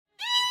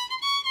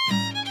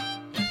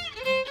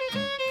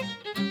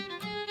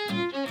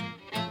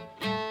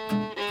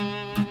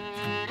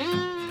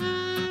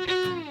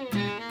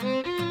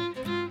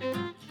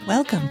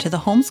Welcome to the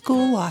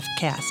Homeschool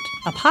Loftcast,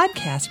 a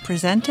podcast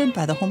presented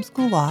by the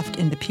Homeschool Loft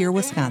in De Pere,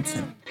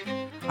 Wisconsin.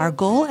 Our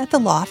goal at the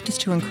Loft is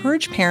to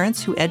encourage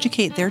parents who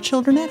educate their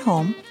children at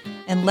home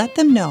and let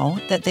them know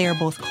that they are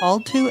both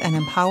called to and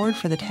empowered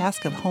for the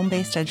task of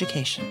home-based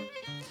education.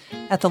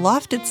 At the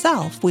Loft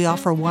itself, we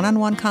offer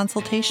one-on-one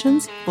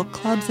consultations, book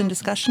clubs and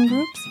discussion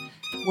groups,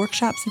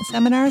 workshops and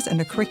seminars,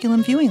 and a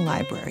curriculum viewing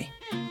library.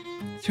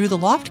 Through the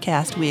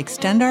Loftcast, we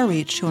extend our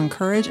reach to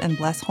encourage and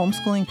bless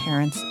homeschooling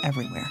parents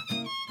everywhere.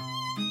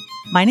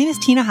 My name is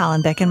Tina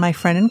Hollenbeck, and my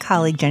friend and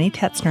colleague Jenny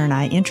Tetzner and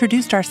I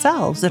introduced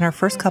ourselves in our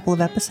first couple of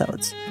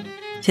episodes.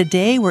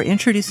 Today, we're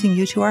introducing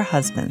you to our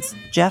husbands,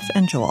 Jeff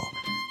and Joel,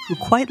 who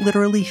quite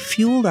literally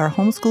fueled our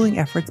homeschooling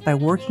efforts by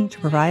working to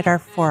provide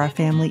for our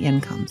family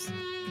incomes.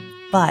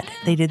 But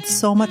they did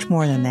so much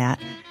more than that,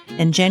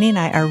 and Jenny and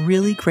I are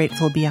really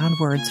grateful beyond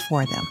words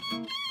for them.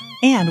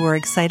 And we're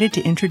excited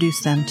to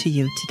introduce them to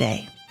you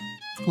today.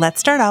 Let's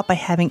start out by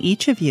having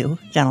each of you,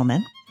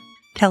 gentlemen,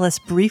 tell us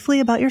briefly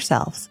about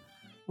yourselves,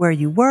 where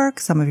you work,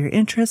 some of your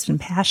interests and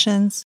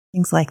passions,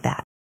 things like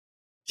that.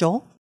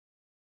 Joel?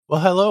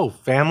 Well, hello,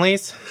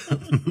 families.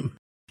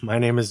 My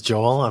name is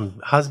Joel.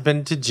 I'm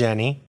husband to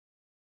Jenny.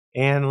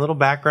 And a little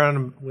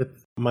background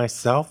with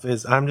myself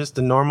is I'm just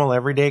a normal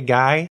everyday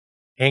guy,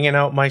 hanging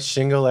out my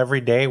shingle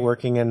every day,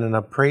 working in an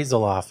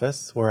appraisal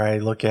office where I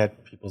look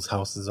at people's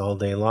houses all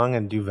day long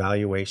and do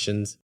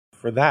valuations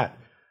for that.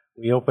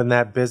 We opened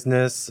that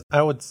business,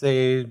 I would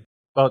say,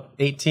 about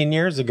 18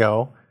 years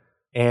ago,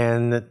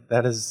 and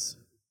that is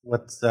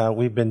what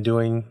we've been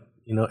doing,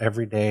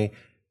 every day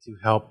to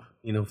help,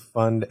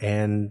 fund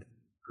and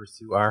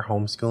pursue our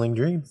homeschooling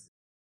dreams.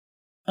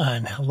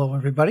 And hello,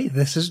 everybody.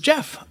 This is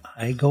Jeff.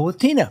 I go with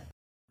Tina.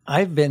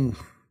 I've been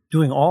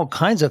doing all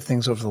kinds of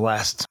things over the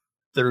last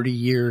 30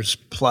 years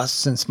plus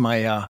since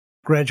my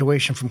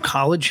graduation from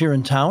college here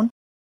in town.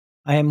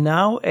 I am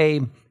now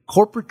a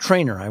corporate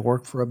trainer. I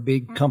work for a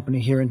big company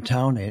here in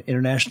town, an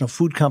international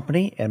food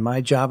company, and my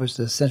job is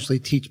to essentially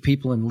teach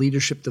people in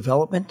leadership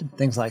development and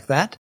things like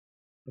that.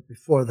 But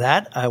before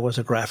that, I was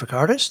a graphic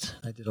artist.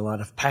 I did a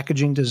lot of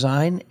packaging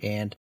design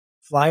and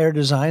flyer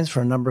designs for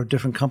a number of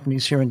different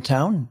companies here in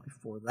town.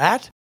 Before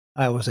that,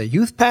 I was a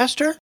youth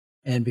pastor,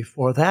 and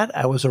before that,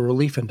 I was a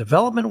relief and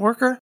development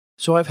worker.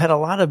 So I've had a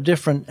lot of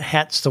different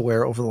hats to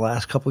wear over the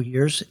last couple of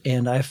years,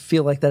 and I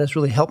feel like that has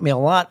really helped me a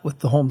lot with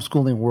the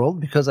homeschooling world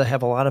because I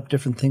have a lot of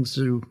different things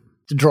to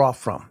draw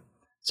from.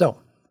 So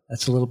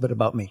that's a little bit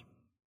about me.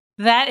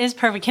 That is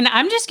perfect.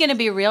 I'm just going to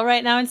be real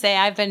right now and say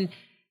I've been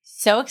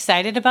so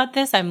excited about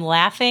this. I'm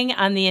laughing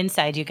on the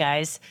inside, you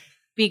guys,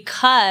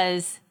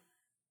 because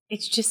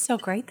it's just so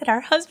great that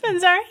our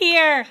husbands are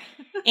here.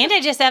 And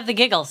I just have the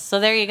giggles. So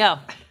there you go.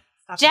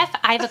 Jeff,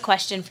 I have a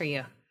question for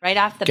you right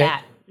off the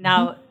bat.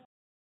 Now,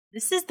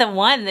 this is the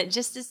one that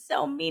just is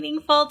so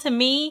meaningful to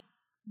me.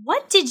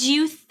 What did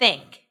you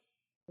think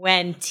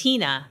when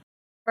Tina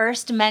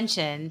first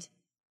mentioned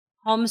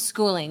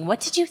homeschooling? What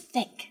did you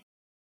think?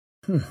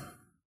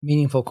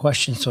 Meaningful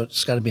question, so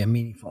it's got to be a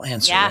meaningful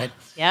answer, right?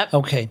 Yep.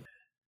 Okay.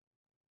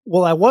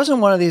 Well, I wasn't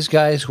one of these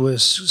guys who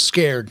was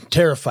scared,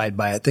 terrified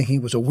by it, thinking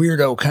it was a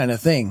weirdo kind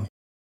of thing,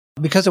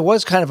 because it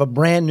was kind of a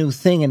brand new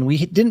thing and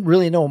we didn't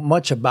really know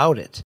much about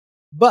it.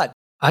 But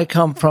I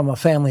come from a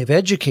family of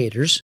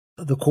educators,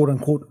 the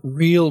quote-unquote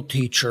real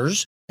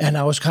teachers, and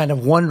I was kind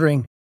of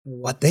wondering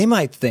what they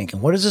might think.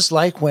 And what is this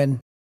like when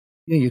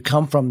you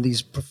come from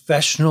these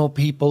professional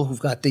people who've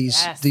got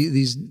these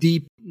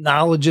deep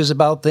knowledges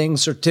about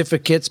things,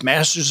 certificates,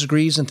 master's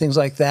degrees, and things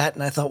like that.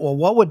 And I thought, well,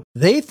 what would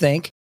they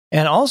think?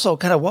 And also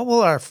kind of what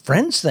will our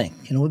friends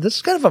think? This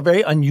is kind of a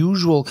very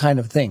unusual kind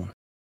of thing.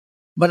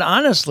 But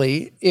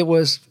honestly, it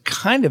was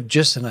kind of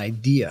just an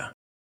idea.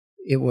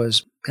 It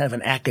was kind of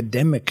an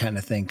academic kind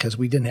of thing because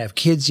we didn't have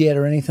kids yet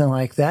or anything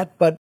like that.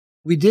 But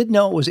we did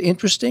know it was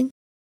interesting,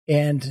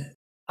 and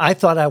I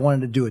thought I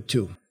wanted to do it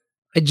too.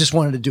 I just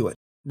wanted to do it.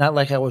 Not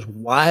like I was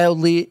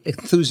wildly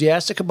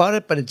enthusiastic about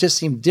it, but it just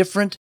seemed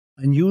different,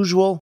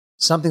 unusual,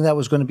 something that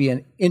was going to be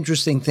an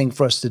interesting thing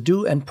for us to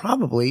do and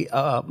probably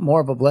more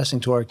of a blessing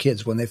to our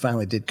kids when they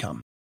finally did come.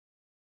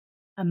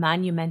 A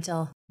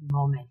monumental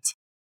moment.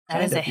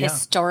 That is a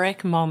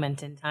historic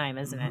moment in time,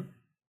 isn't it?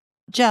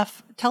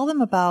 Jeff, tell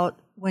them about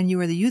when you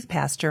were the youth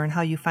pastor and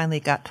how you finally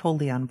got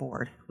totally on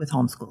board with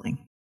homeschooling.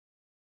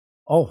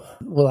 Oh,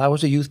 well, I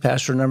was a youth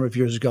pastor a number of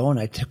years ago, and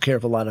I took care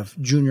of a lot of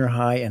junior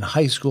high and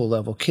high school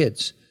level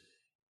kids.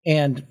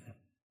 And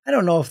I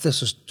don't know if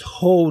this is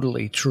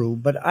totally true,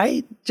 but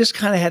I just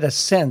kind of had a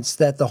sense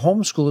that the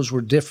homeschoolers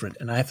were different.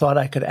 And I thought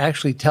I could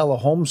actually tell a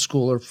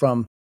homeschooler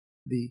from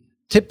the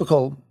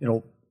typical,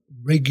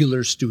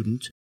 regular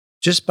student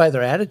just by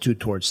their attitude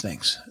towards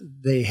things.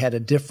 They had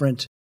a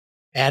different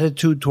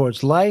attitude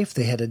towards life.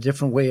 They had a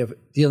different way of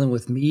dealing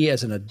with me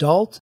as an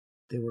adult.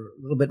 They were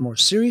a little bit more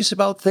serious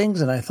about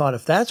things. And I thought,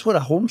 if that's what a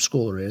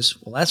homeschooler is,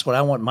 well, that's what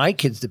I want my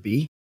kids to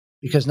be,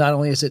 because not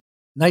only is it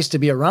nice to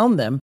be around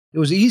them, it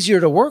was easier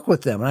to work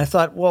with them. And I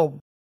thought, well,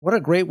 what a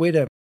great way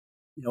to,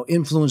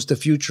 influence the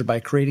future by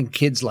creating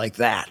kids like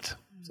that.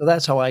 So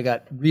that's how I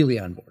got really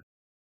on board.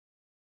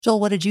 Joel,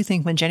 what did you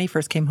think when Jenny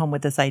first came home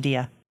with this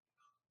idea?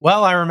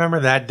 Well, I remember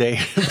that day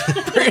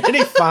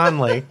pretty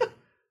fondly.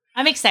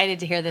 I'm excited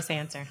to hear this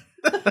answer.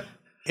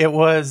 It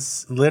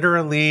was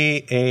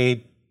literally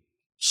a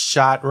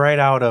shot right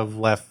out of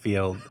left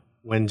field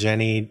when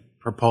Jenny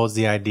proposed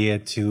the idea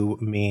to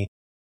me.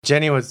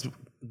 Jenny was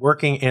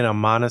working in a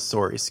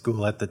Montessori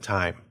school at the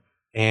time,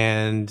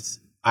 and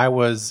I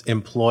was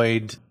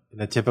employed in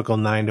a typical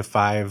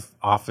 9-to-5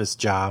 office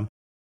job.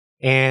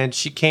 And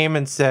she came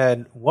and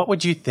said, "What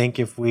would you think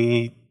if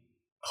we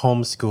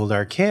homeschooled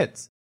our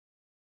kids?"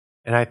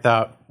 And I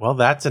thought, well,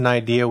 that's an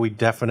idea we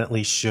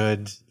definitely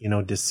should,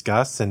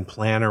 discuss and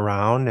plan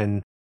around.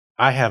 And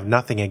I have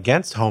nothing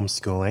against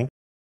homeschooling.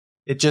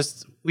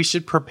 We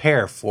should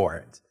prepare for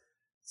it.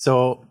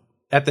 So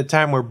at the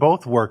time, we're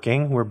both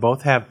working. We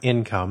both have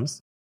incomes.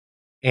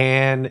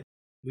 And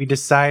we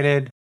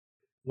decided,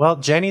 well,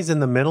 Jenny's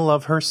in the middle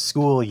of her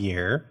school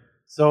year.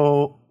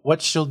 So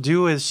what she'll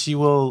do is she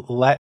will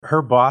let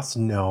her boss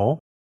know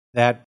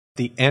that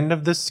the end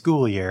of the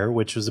school year,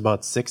 which was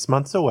about 6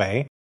 months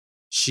away,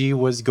 she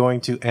was going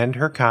to end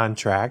her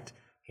contract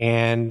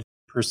and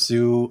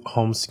pursue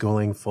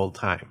homeschooling full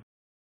time.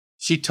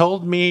 She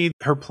told me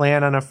her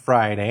plan on a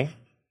Friday.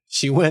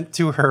 She went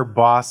to her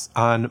boss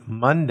on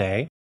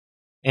Monday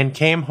and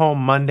came home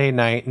Monday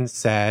night and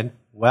said,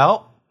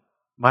 "Well,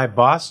 my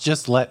boss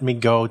just let me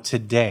go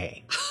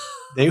today.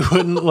 They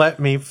wouldn't let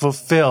me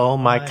fulfill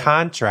my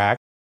contract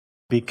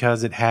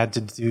because it had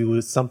to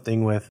do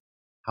something with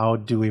how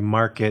do we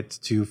market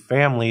to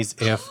families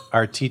if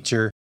our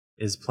teacher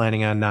is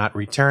planning on not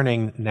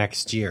returning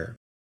next year."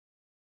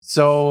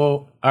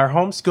 So our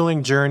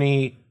homeschooling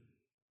journey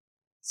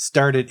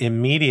started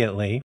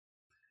immediately.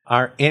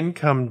 Our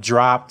income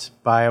dropped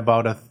by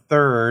about a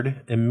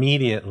third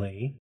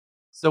immediately.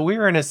 So we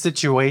were in a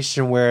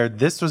situation where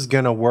this was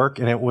going to work,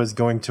 and it was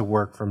going to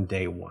work from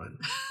day one.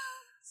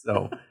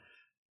 So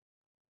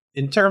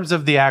in terms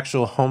of the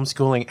actual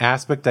homeschooling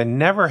aspect, I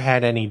never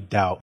had any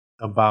doubt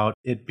about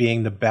it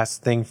being the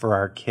best thing for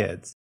our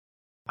kids.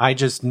 I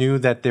just knew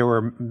that there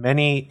were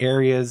many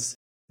areas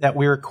that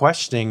we were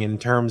questioning in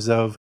terms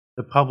of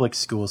the public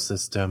school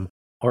system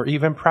or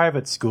even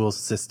private school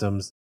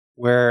systems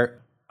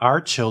where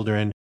our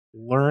children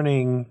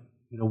learning,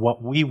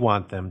 what we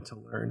want them to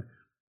learn,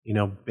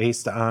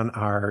 based on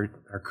our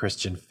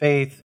Christian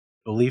faith,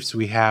 beliefs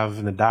we have,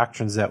 and the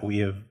doctrines that we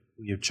have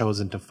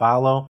chosen to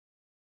follow.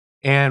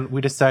 And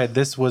we decided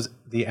this was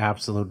the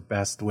absolute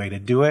best way to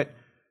do it.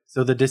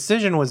 So the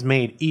decision was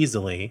made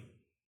easily,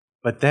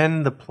 but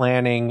then the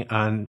planning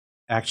on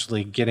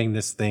actually getting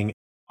this thing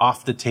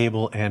off the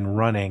table and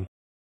running,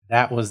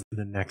 that was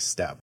the next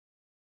step.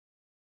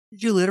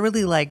 Did you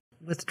literally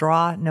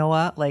withdraw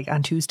Noah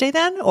on Tuesday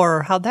then?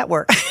 Or how'd that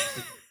work?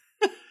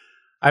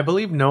 I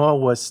believe Noah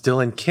was still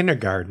in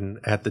kindergarten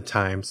at the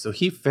time, so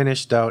he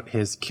finished out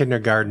his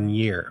kindergarten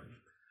year.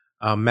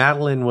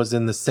 Madeline was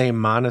in the same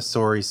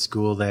Montessori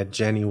school that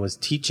Jenny was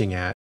teaching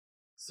at.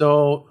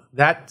 So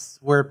that's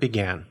where it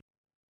began.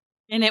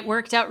 And it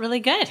worked out really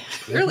good.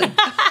 Really?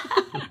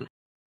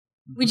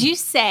 Would you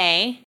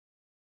say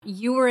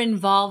you were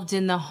involved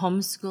in the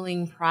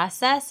homeschooling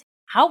process?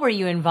 How were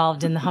you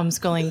involved in the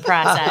homeschooling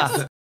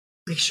process?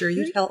 Make sure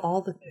you tell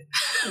all the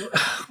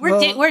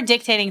things. We're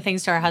dictating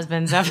things to our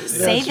husbands.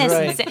 Say this.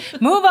 Right.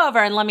 And move over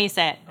and let me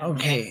say it.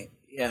 Okay.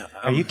 Yeah.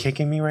 Are you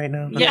kicking me right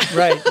now? Yeah.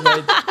 Right.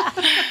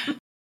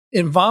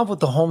 Involved with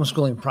the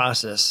homeschooling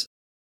process,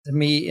 to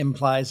me,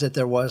 implies that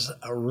there was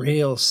a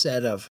real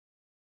set of,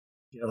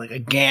 like a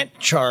Gantt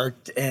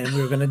chart, and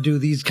we were going to do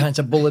these kinds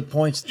of bullet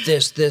points,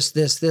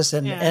 this.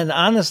 And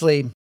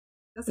honestly,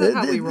 that's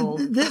not how we roll.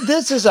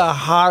 This is a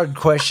hard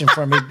question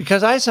for me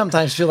because I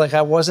sometimes feel like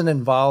I wasn't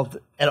involved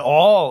at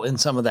all in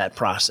some of that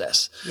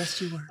process.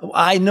 Yes, you were.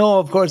 I know,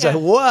 of course, I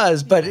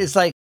was, but it's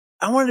like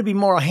I wanted to be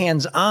more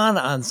hands-on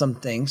on some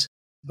things.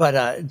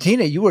 But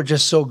Tina, you were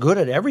just so good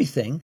at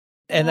everything.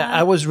 And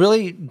I was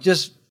really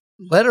just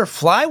let her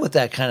fly with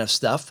that kind of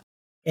stuff.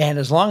 And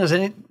as long as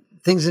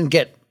things didn't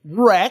get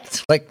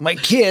wrecked, like my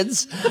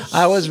kids,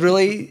 I was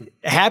really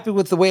happy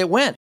with the way it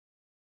went.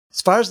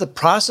 As far as the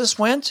process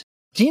went,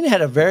 Tina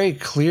had a very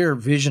clear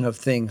vision of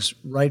things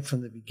right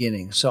from the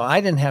beginning. So I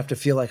didn't have to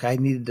feel like I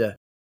needed to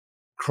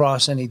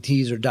cross any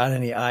T's or dot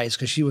any I's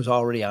because she was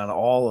already on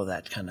all of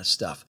that kind of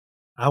stuff.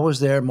 I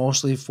was there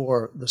mostly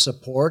for the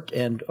support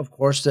and, of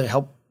course, to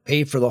help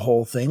pay for the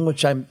whole thing,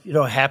 which I'm,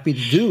 happy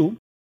to do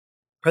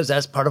because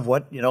that's part of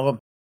what,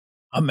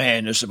 a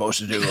man is supposed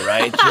to do,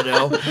 right?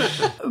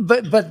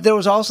 But there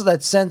was also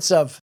that sense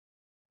of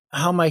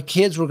how my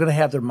kids were going to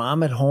have their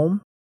mom at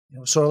home.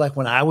 Sort of like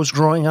when I was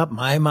growing up,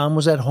 my mom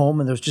was at home,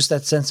 and there was just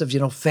that sense of,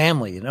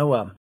 family,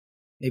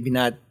 maybe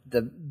not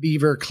the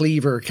beaver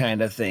cleaver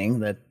kind of thing,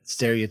 that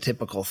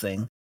stereotypical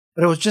thing,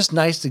 but it was just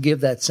nice to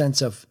give that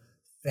sense of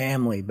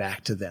family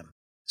back to them.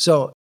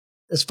 So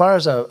as far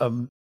as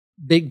a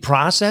big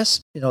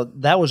process,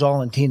 that was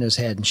all in Tina's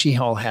head, and she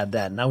all had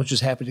that. And I was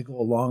just happy to go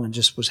along and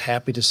just was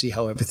happy to see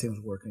how everything was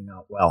working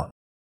out well.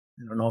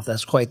 I don't know if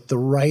that's quite the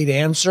right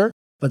answer,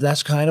 but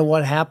that's kind of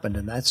what happened,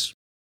 and that's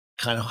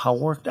kind of how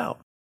it worked out.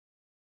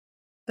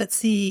 But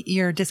see,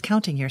 you're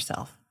discounting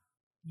yourself.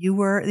 You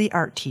were the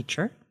art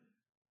teacher,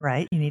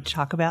 right? You need to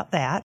talk about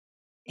that.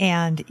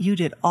 And you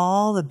did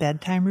all the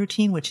bedtime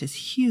routine, which is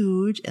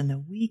huge, and the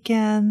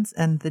weekends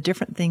and the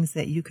different things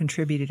that you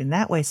contributed in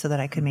that way so that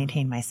I could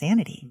maintain my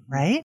sanity,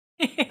 right?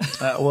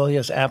 Well,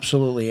 yes,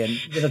 absolutely.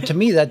 And to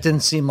me, that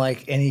didn't seem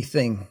like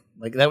anything.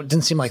 Like that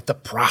didn't seem like the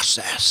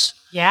process.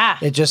 Yeah.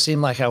 It just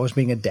seemed like I was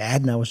being a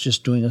dad and I was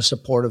just doing a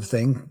supportive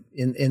thing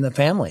in the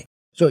family.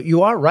 So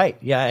you are right.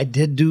 Yeah, I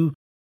did do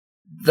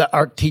the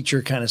art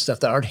teacher kind of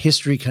stuff, the art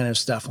history kind of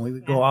stuff. And we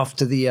would go off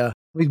to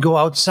we'd go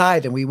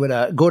outside and we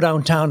would go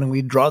downtown and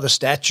we'd draw the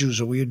statues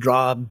or we would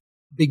draw a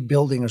big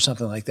building or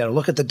something like that, or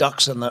look at the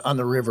ducks on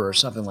the river or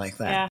something like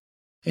that.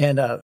 Yeah.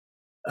 And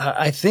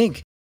I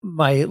think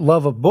my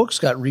love of books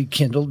got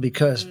rekindled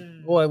because,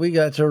 boy, we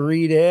got to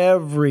read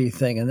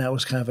everything. And that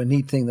was kind of a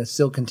neat thing that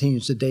still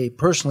continues today,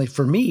 personally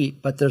for me.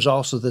 But there's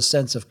also the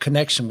sense of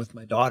connection with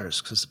my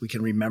daughters because we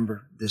can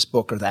remember this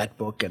book or that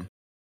book and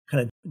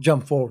kind of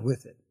jump forward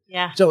with it.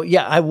 Yeah. So,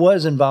 yeah, I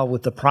was involved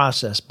with the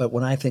process. But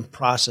when I think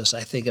process,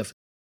 I think of,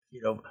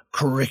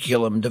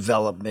 curriculum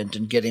development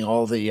and getting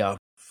all the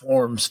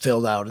forms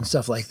filled out and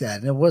stuff like that.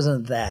 And it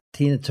wasn't that.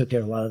 Tina took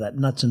care of a lot of that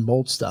nuts and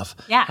bolts stuff.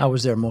 Yeah. I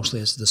was there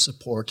mostly as the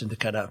support and to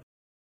kind of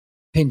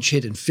pinch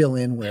hit and fill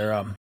in where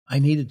I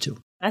needed to.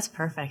 That's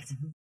perfect.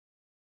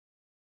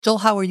 Joel,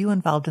 how were you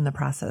involved in the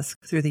process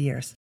through the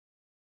years?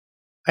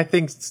 I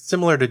think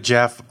similar to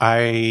Jeff,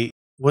 I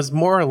was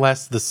more or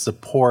less the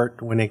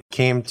support when it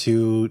came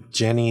to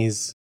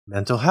Jenny's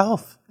mental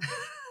health.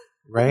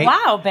 Right?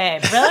 Wow,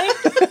 babe. Really?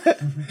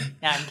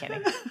 No, I'm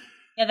kidding.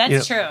 Yeah,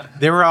 that's true.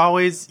 There were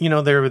always,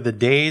 there were the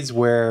days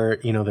where,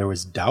 there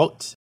was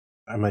doubt.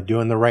 Am I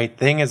doing the right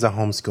thing as a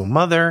homeschool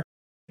mother?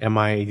 Am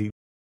I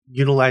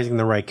utilizing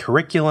the right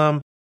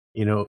curriculum?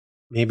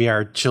 Maybe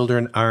our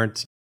children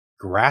aren't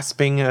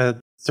grasping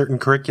a certain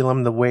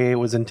curriculum the way it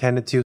was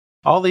intended to.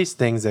 All these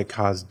things that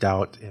cause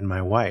doubt in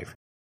my wife.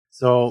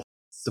 So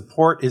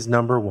support is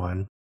number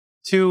one.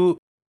 Two,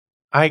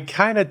 I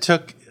kind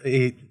of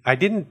I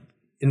didn't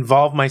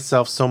involve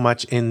myself so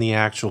much in the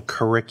actual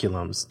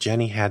curriculums.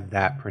 Jenny had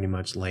that pretty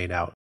much laid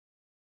out.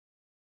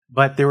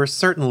 But there were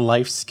certain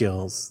life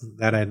skills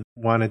that I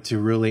wanted to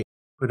really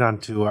put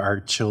onto our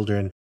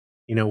children,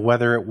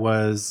 whether it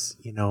was,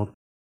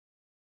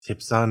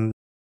 tips on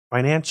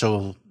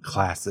financial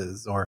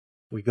classes, or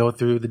we go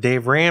through the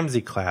Dave Ramsey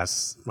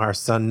class. Our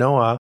son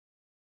Noah,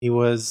 he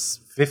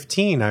was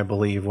 15, I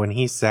believe, when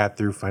he sat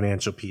through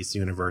Financial Peace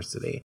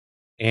University.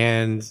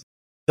 And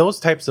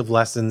those types of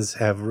lessons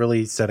have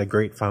really set a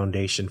great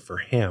foundation for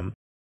him.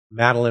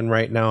 Madeline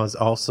right now is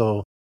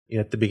also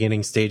at the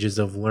beginning stages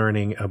of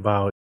learning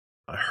about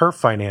her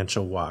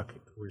financial walk,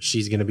 where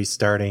she's going to be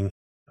starting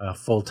a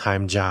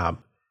full-time job.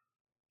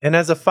 And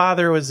as a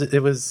father,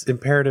 it was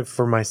imperative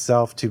for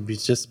myself to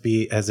just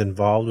be as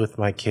involved with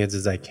my kids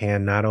as I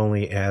can, not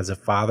only as a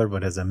father,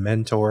 but as a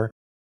mentor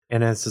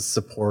and as a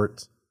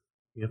support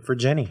for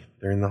Jenny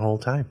during the whole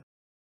time.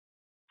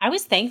 I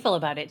was thankful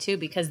about it too,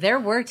 because there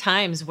were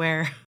times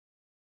where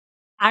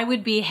I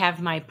would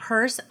have my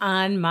purse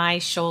on my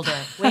shoulder,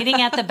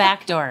 waiting at the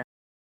back door.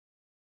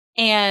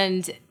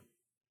 And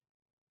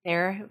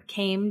there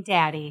came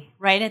Daddy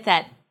right at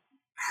that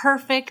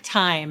perfect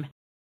time.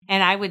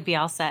 And I would be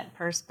all set,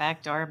 purse,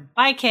 back door,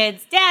 bye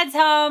kids, Dad's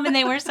home. And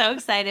they were so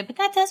excited. But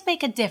that does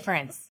make a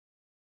difference.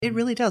 It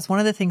really does. One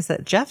of the things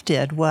that Jeff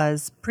did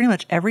was pretty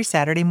much every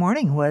Saturday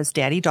morning was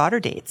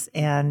daddy-daughter dates.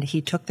 And he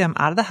took them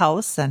out of the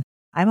house. And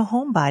I'm a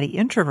homebody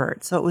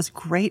introvert. So it was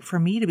great for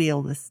me to be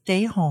able to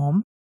stay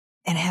home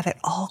and have it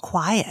all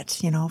quiet,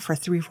 for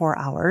 3-4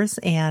 hours.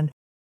 And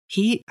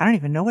I don't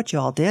even know what you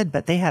all did,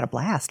 but they had a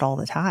blast all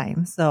the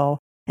time. So,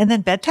 and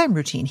then bedtime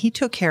routine, he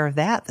took care of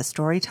that, the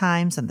story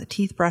times and the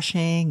teeth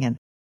brushing. And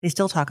they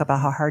still talk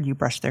about how hard you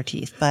brush their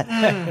teeth. But,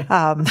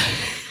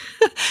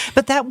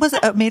 but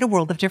that made a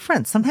world of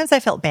difference. Sometimes I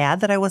felt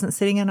bad that I wasn't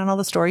sitting in on all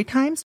the story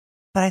times,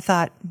 but I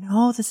thought,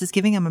 no, this is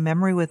giving them a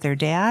memory with their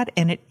dad.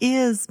 And it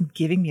is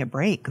giving me a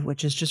break,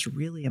 which is just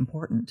really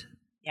important.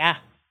 Yeah.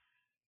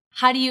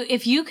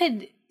 If you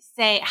could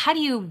say, how do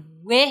you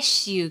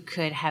wish you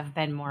could have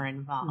been more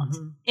involved?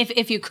 Mm-hmm.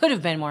 If you could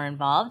have been more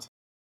involved,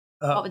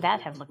 what would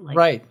that have looked like?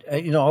 Right.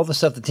 All the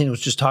stuff that Tina was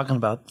just talking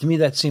about, to me,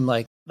 that seemed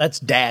like that's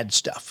dad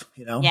stuff,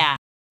 Yeah.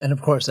 And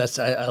of course,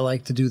 I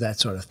like to do that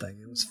sort of thing.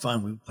 It was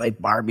fun. We played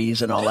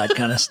Barbies and all that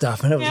kind of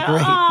stuff, and it was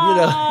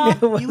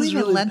great. You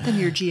even lengthen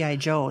your G.I.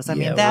 Joes. I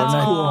mean, that's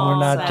cool. We're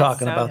not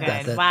talking so about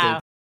good. that. Wow.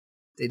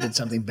 They did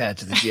something bad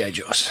to the G.I.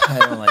 Joes. I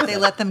don't like They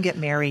let them get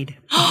married.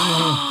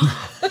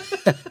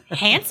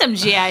 Handsome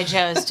G.I.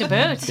 Joes to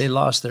boot. They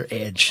lost their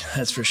edge,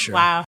 that's for sure.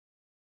 Wow.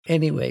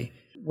 Anyway,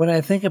 when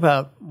I think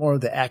about more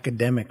of the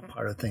academic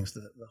part of things,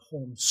 the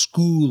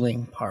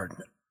homeschooling part,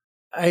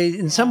 I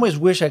in some ways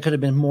wish I could have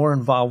been more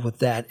involved with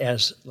that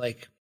as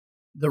like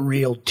the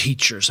real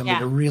teachers. I mean,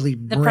 to really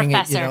bring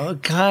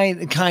it,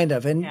 kind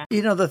of. And,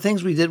 the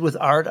things we did with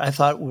art, I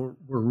thought were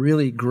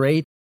really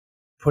great.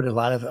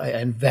 I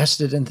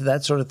invested into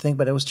that sort of thing,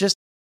 but it was just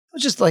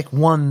like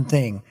one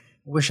thing.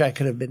 wish I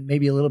could have been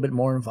maybe a little bit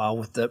more involved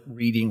with the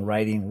reading,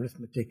 writing,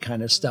 arithmetic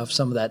kind of stuff,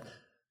 some of that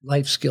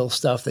life skill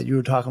stuff that you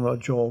were talking about,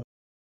 Joel.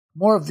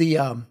 More of the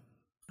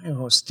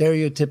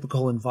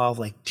stereotypical involved,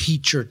 like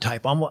teacher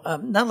type.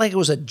 Not like it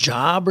was a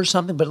job or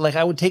something, but like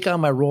I would take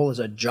on my role as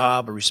a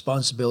job, a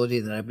responsibility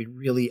that I'd be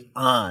really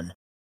on.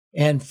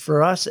 And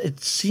for us,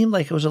 it seemed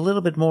like it was a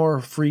little bit more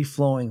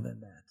free-flowing than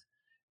that.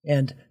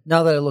 And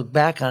now that I look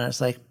back on it, it's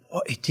like,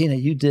 oh, Tina,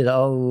 you did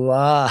a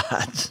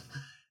lot.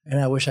 And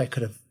I wish I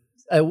could have,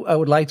 I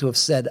would like to have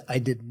said I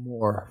did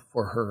more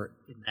for her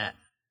in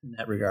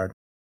that regard.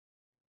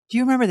 Do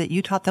you remember that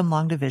you taught them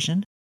long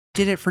division?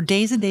 Did it for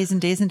days and days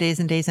and days and days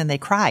and days, and they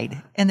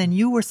cried. And then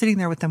you were sitting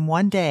there with them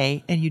one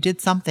day, and you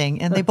did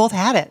something, and they both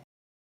had it.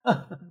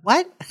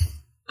 What?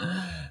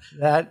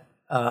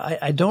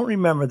 I don't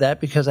remember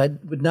that because I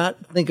would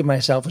not think of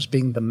myself as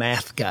being the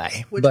math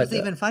guy. Which was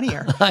even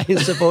funnier. I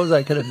suppose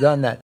I could have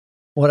done that.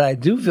 What I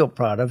do feel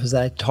proud of is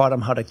that I taught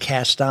them how to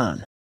cast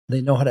on.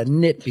 They know how to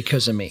knit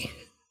because of me.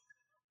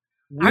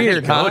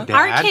 Weird, huh?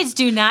 Our kids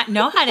do not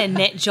know how to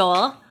knit,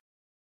 Joel.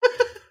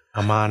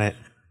 I'm on it.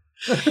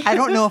 I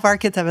don't know if our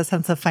kids have a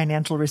sense of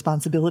financial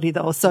responsibility,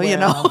 though. So,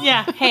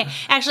 Yeah. Hey,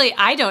 actually,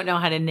 I don't know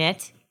how to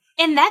knit.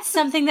 And that's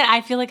something that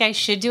I feel like I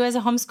should do as a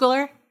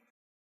homeschooler.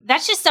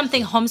 That's just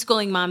something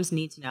homeschooling moms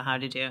need to know how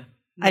to do. Knit.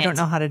 I don't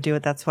know how to do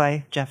it. That's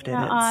why Jeff did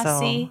it. So,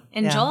 see?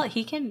 And yeah. Joel,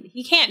 he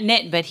can't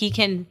knit, but he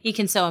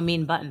can sew a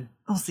mean button.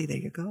 Oh, see, there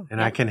you go.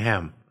 And I can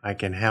hem. Oh,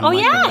 like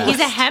yeah. He's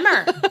a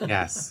hemmer.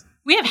 Yes.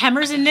 We have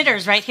hemmers and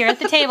knitters right here at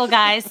the table,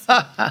 guys.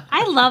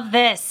 I love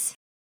this.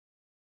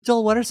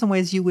 Joel, what are some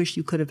ways you wish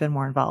you could have been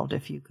more involved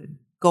if you could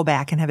go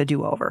back and have a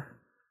do-over?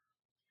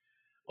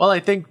 Well, I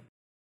think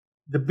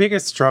the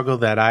biggest struggle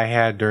that I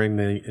had during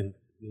the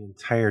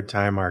entire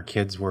time our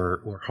kids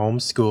were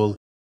homeschooled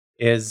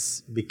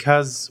is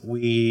because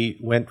we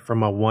went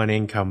from a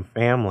one-income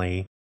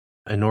family.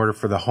 In order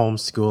for the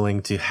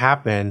homeschooling to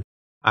happen,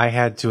 I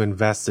had to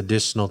invest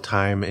additional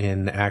time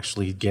in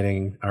actually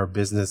getting our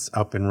business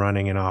up and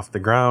running and off the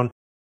ground,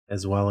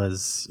 as well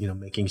as,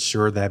 making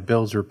sure that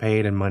bills were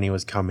paid and money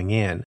was coming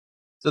in.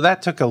 So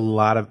that took a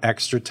lot of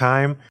extra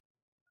time.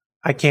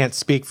 I can't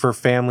speak for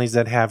families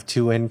that have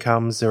two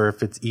incomes or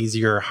if it's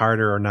easier or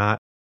harder or not.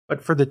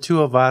 But for the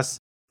two of us,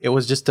 it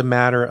was just a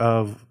matter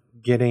of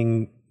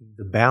getting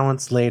the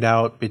balance laid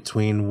out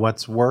between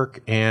what's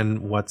work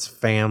and what's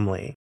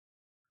family.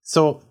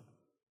 So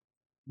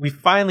we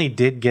finally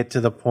did get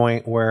to the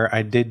point where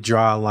I did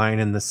draw a line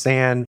in the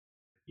sand,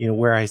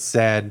 where I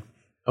said,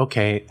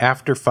 okay,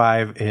 after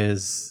 5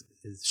 is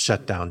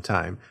shutdown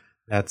time.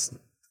 That's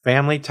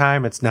family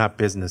time. It's not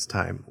business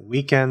time.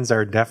 Weekends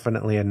are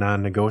definitely a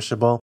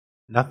non-negotiable.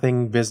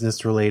 Nothing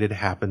business related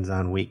happens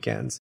on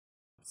weekends.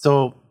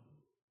 So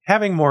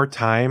having more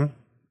time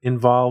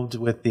involved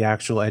with the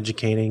actual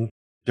educating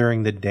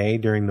during the day,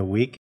 during the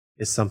week,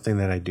 is something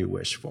that I do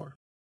wish for.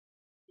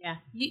 Yeah.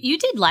 You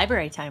did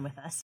library time with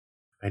us.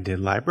 I did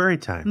library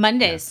time.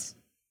 Mondays. Yes.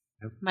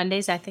 Yep.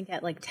 Mondays, I think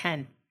at like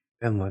 10.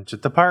 And lunch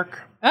at the park.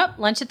 Oh,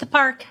 lunch at the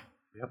park.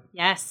 Yep.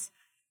 Yes.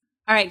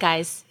 All right,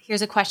 guys,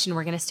 here's a question.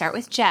 We're going to start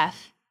with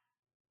Jeff.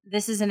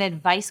 This is an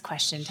advice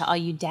question to all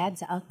you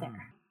dads out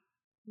there.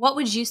 What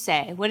would you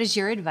say? What is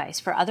your advice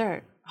for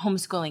other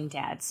homeschooling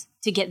dads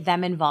to get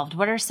them involved?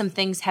 What are some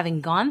things,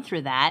 having gone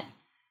through that,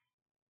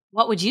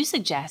 what would you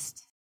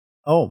suggest?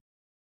 Oh,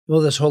 well,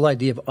 this whole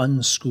idea of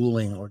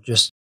unschooling or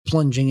just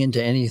plunging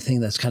into anything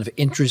that's kind of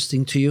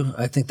interesting to you,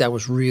 I think that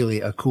was really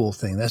a cool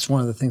thing. That's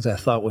one of the things I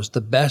thought was the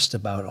best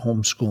about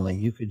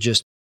homeschooling. You could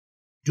just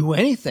do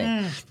anything.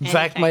 In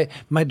fact,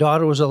 my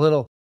daughter was a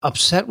little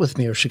upset with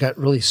me, or she got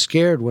really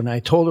scared when I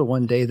told her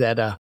one day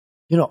that,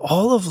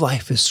 all of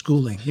life is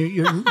schooling.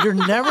 You're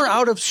never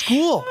out of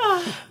school.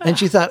 And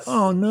she thought,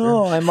 oh,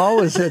 no, I'm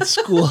always at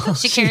school.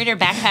 She carried her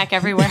backpack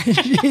everywhere.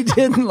 She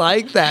didn't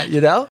like that,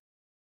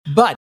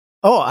 But,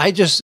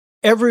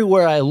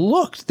 everywhere I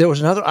looked, there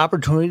was another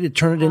opportunity to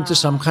turn it into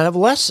some kind of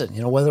lesson,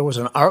 whether it was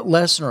an art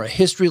lesson or a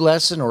history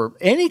lesson or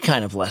any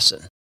kind of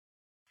lesson.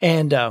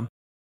 And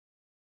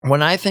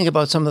when I think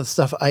about some of the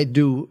stuff I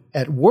do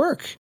at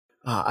work,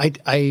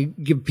 I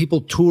give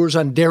people tours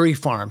on dairy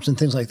farms and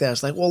things like that.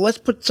 It's like, well, let's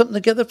put something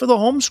together for the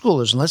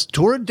homeschoolers and let's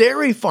tour a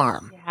dairy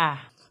farm. Yeah.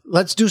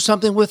 Let's do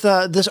something with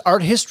this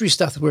art history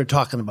stuff that we were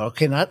talking about.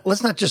 Okay,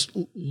 let's not just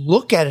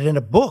look at it in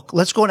a book.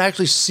 Let's go and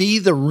actually see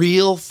the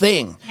real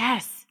thing.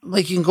 Yes.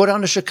 Like you can go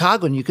down to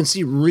Chicago and you can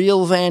see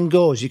real Van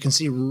Goghs. You can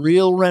see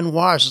real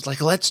Renoirs. It's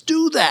like, let's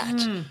do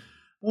that.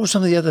 What were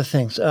some of the other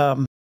things?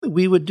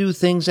 We would do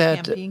things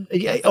at... Camping.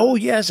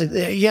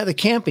 The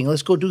camping.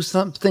 Let's go do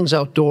some things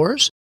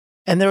outdoors.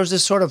 And there was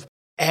this sort of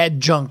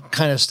adjunct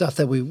kind of stuff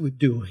that we would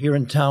do here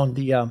in town.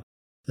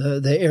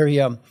 The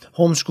area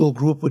homeschool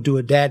group would do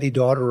a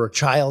daddy-daughter or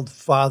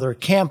child-father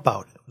camp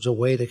out. It was a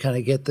way to kind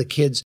of get the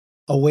kids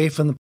away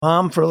from the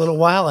mom for a little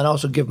while and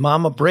also give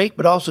mom a break,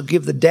 but also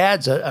give the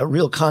dads a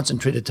real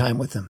concentrated time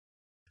with them.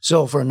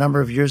 So for a number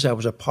of years, I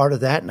was a part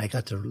of that, and I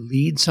got to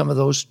lead some of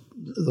those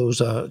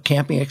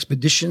camping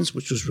expeditions,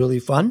 which was really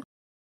fun.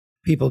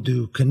 People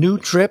do canoe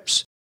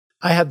trips.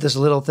 I have this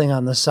little thing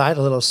on the side,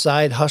 a little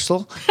side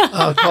hustle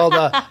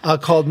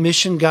called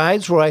Mission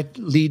Guides, where I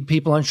lead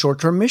people on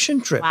short-term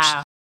mission trips.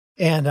 Wow.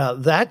 And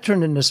that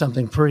turned into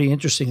something pretty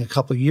interesting a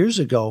couple of years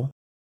ago,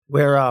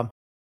 where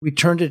we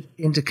turned it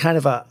into kind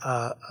of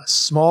a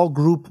small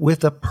group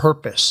with a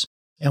purpose.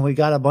 And we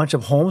got a bunch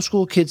of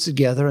homeschool kids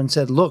together and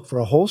said, look, for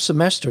a whole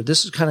semester,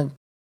 this is kind of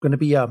going to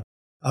be a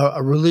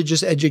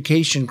religious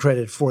education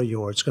credit for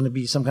you, or it's going to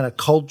be some kind of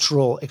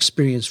cultural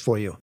experience for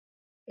you.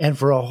 And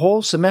for a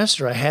whole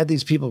semester, I had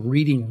these people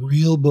reading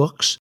real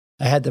books.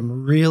 I had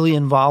them really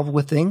involved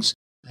with things.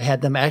 I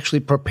had them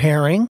actually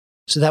preparing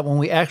so that when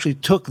we actually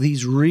took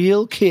these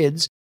real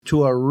kids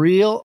to a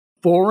real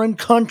foreign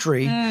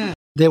country,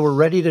 they were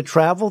ready to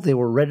travel, they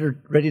were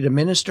ready to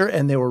minister,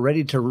 and they were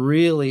ready to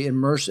really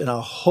immerse in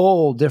a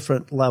whole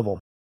different level.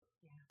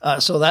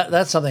 So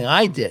that's something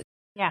I did.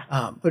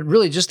 Yeah. But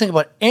really, just think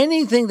about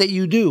anything that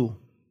you do,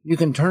 you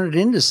can turn it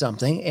into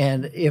something.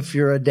 And if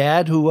you're a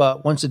dad who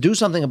wants to do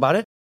something about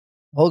it,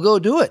 well, go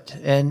do it.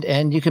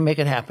 And you can make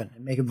it happen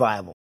and make it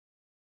viable.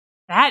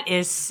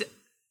 That's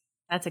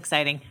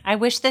exciting. I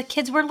wish the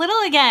kids were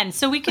little again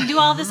so we could do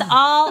all this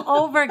all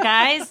over,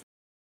 guys.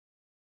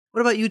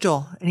 What about you,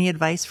 Joel? Any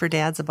advice for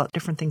dads about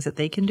different things that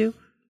they can do?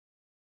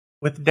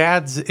 With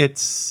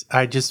dads,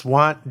 I just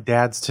want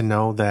dads to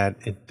know that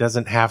it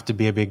doesn't have to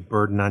be a big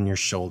burden on your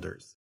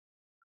shoulders.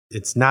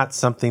 It's not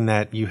something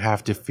that you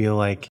have to feel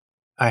like,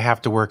 I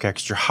have to work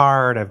extra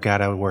hard, I've got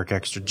to work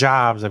extra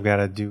jobs, I've got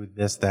to do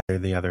this, that, or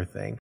the other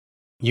thing.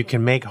 You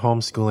can make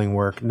homeschooling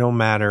work no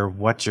matter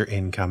what your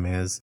income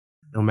is,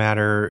 no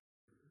matter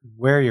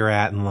where you're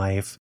at in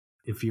life.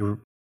 If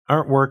you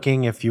aren't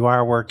working, if you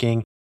are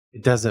working,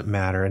 it doesn't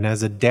matter. And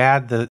as a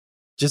dad,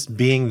 just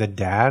being the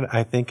dad,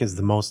 I think, is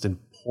the most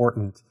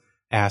important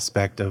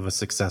aspect of a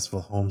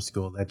successful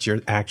homeschool, that you're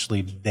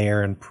actually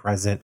there and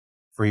present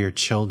for your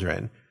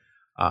children.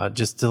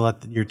 Just to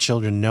let your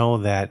children know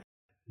that,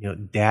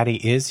 daddy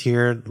is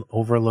here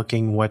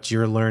overlooking what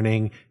you're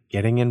learning,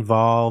 getting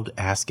involved,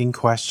 asking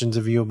questions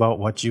of you about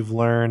what you've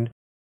learned,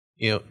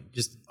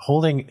 just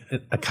holding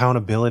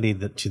accountability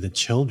to the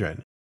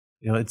children.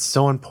 It's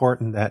so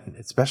important that,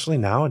 especially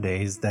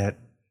nowadays, that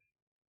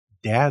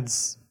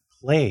dads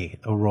play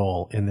a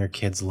role in their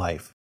kids'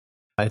 life.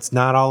 It's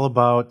not all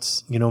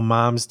about,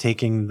 moms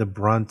taking the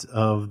brunt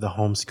of the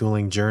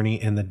homeschooling journey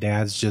and the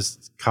dads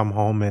just come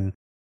home and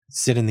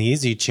sit in the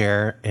easy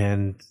chair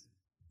and,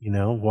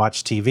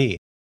 watch TV.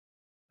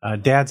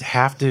 Dads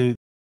have to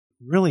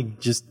really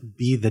just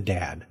be the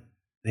dad.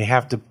 They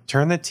have to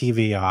turn the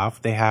TV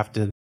off. They have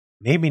to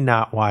maybe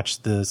not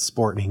watch the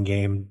sporting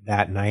game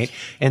that night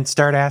and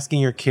start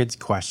asking your kids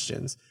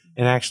questions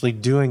and actually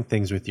doing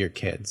things with your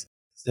kids.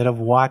 Instead of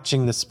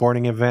watching the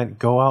sporting event,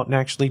 go out and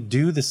actually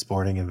do the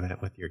sporting event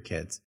with your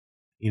kids.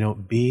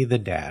 Be the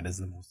dad is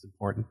the most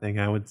important thing,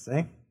 I would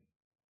say.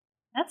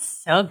 That's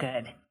so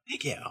good.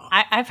 Thank you.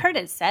 I've heard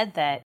it said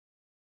that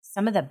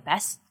some of the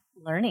best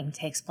learning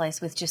takes place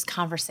with just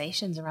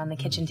conversations around the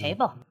kitchen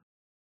table.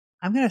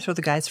 I'm going to throw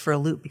the guys for a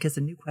loop because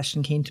a new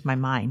question came to my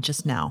mind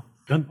just now.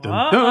 Dun,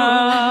 dun,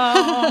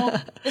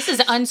 dun. This is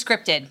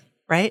unscripted,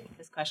 right?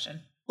 This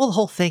question. Well, the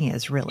whole thing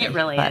is really. It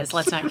really is.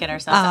 Let's not kid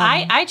ourselves.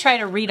 I try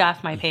to read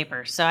off my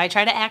paper, so I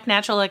try to act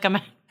natural like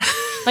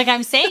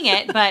I'm saying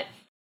it, but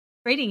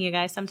reading you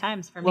guys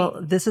sometimes for me. Well,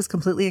 this is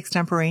completely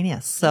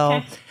extemporaneous.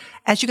 So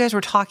as you guys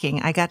were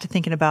talking, I got to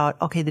thinking about,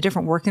 the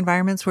different work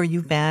environments where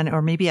you've been,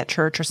 or maybe at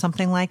church or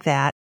something like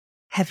that.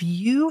 Have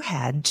you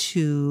had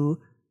to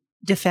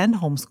defend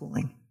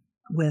homeschooling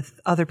with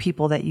other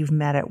people that you've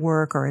met at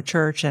work or at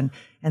church, and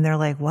they're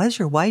like, what is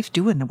your wife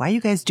doing? Why are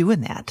you guys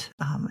doing that?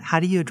 How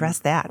do you address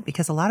that?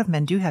 Because a lot of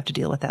men do have to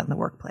deal with that in the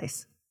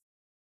workplace.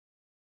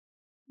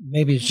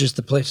 Maybe it's just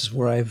the places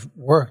where I've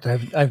worked.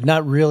 I've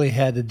not really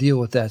had to deal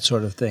with that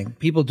sort of thing.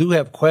 People do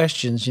have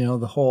questions,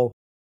 the whole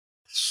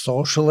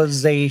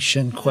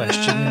socialization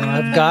question.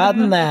 I've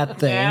gotten that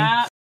thing.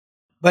 Yeah.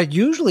 But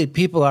usually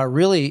people are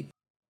really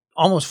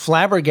almost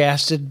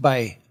flabbergasted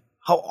by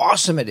how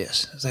awesome it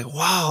is. It's like,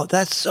 wow,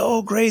 that's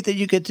so great that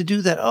you get to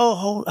do that.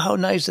 Oh, how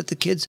nice that the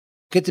kids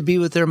get to be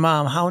with their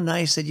mom. How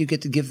nice that you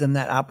get to give them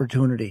that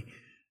opportunity.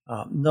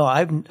 No,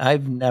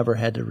 I've never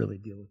had to really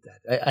deal with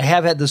that. I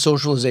have had the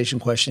socialization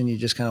question. You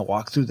just kind of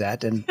walk through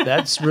that, and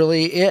that's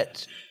really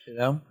it.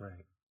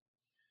 Right.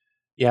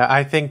 Yeah,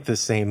 I think the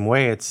same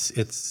way.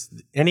 It's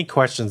any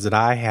questions that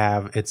I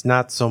have. It's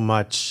not so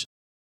much,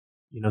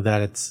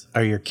 that it's,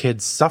 are your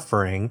kids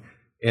suffering?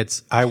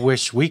 It's, I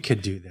wish we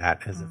could do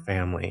that as a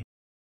family.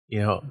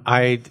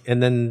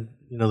 And then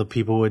the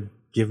people would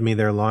give me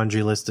their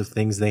laundry list of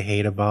things they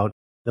hate about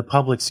the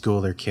public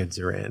school their kids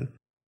are in.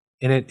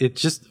 And it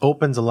just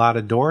opens a lot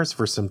of doors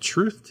for some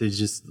truth to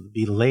just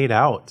be laid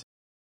out,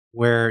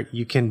 where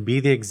you can be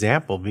the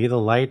example, be the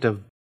light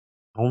of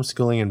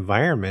homeschooling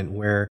environment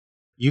where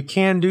you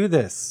can do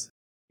this.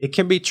 It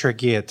can be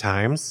tricky at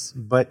times,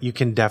 but you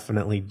can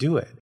definitely do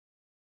it.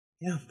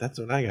 Yeah, that's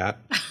what I got.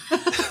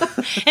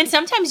 And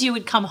sometimes you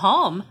would come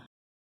home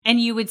and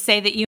you would say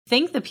that you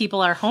think the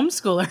people are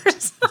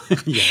homeschoolers.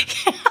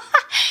 Yeah.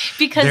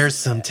 because there's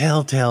some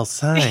telltale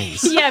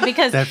signs. Yeah,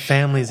 because that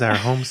families are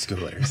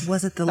homeschoolers.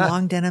 Was it the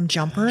long denim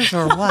jumpers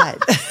or what?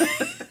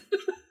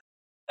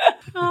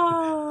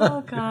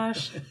 oh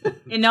gosh,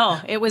 no,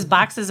 it was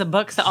boxes of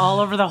books all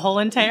over the whole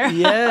entire house.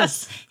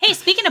 Yes. Hey,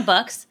 speaking of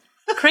books,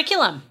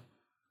 curriculum.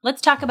 Let's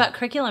talk about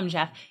curriculum,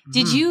 Jeff.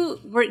 Did you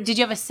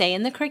have a say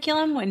in the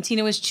curriculum when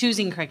Tina was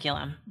choosing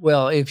curriculum?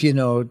 Well, if you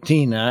know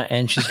Tina,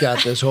 and she's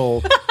got this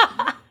whole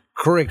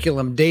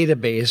curriculum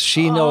database,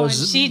 she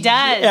knows. She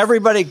does.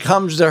 Everybody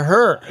comes to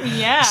her.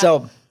 Yeah.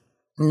 So,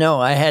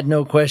 no, I had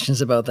no questions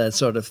about that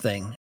sort of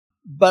thing.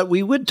 But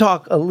we would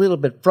talk a little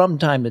bit from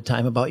time to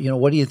time about,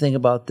 what do you think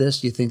about this?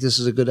 Do you think this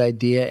is a good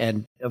idea?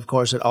 And, of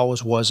course, it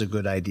always was a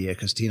good idea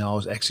because Tina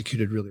always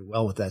executed really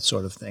well with that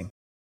sort of thing.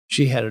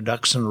 She had her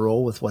ducks in a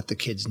row with what the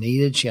kids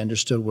needed. She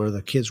understood where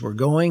the kids were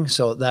going,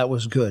 so that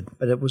was good.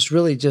 But it was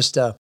really just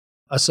a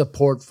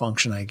support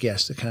function, I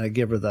guess, to kind of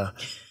give her the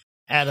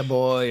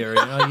attaboy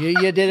or,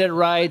 you did it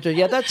right. Or,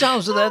 that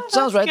sounds right.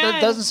 Good.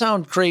 That doesn't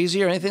sound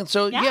crazy or anything.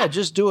 So, yeah,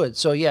 just do it.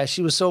 So, yeah,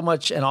 she was so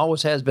much and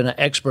always has been an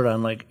expert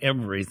on,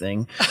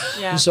 everything.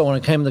 Yeah. So when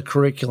it came to the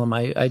curriculum,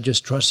 I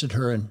just trusted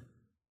her and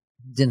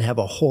didn't have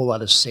a whole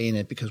lot of say in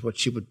it because what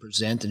she would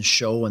present and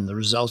show and the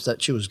results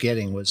that she was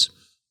getting was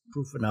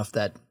proof enough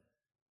that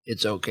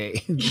it's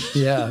okay.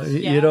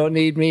 You don't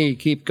need me.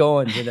 Keep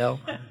going, Did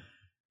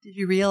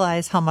you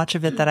realize how much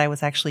of it that I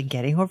was actually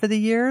getting over the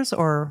years?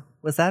 Or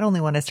was that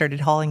only when I started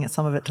hauling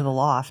some of it to the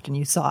loft and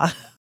you saw?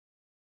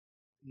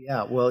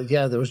 Yeah, well,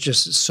 there was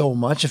just so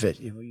much of it.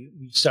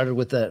 We started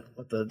with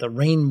the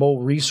rainbow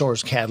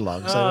resource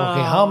catalog. It's like,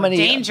 okay, how many?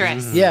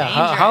 Dangerous. Yeah,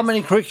 Dangerous. How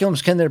many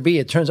curriculums can there be?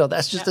 It turns out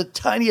that's just the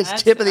tiniest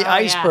tip of the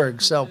iceberg.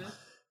 Yeah. So,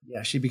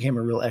 she became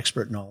a real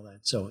expert in all that.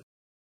 So,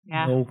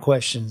 no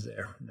questions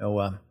there.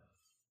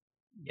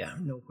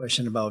 No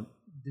question about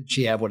did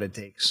she have what it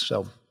takes.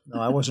 So, no,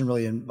 I wasn't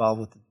really involved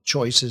with the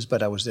choices,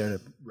 but I was there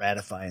to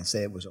ratify and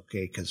say it was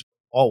okay because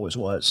always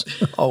was.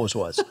 Always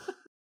was.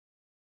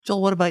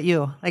 Joel, what about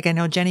you? I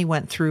know Jenny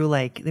went through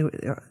there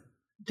were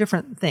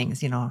different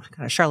things, kind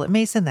of Charlotte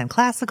Mason, then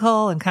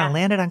classical, and kind of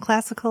landed on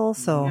classical.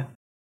 So,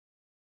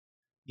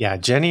 yeah,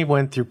 Jenny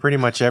went through pretty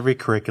much every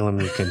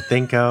curriculum you can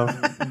think of.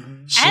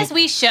 As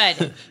we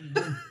should.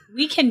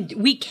 We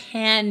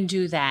can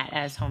do that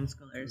as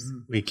homeschoolers.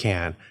 We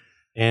can.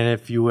 And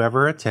if you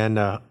ever attend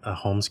a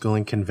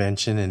homeschooling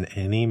convention in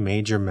any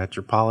major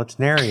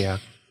metropolitan area,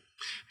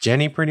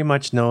 Jenny pretty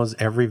much knows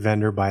every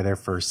vendor by their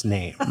first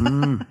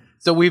name.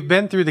 So we've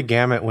been through the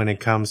gamut when it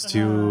comes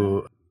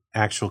to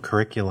actual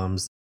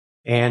curriculums.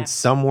 And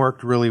some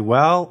worked really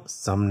well,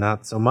 some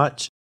not so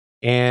much.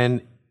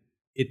 And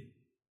it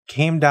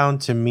came down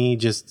to me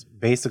just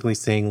basically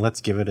saying,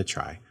 let's give it a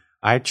try.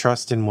 I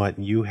trust in what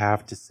you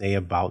have to say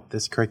about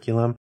this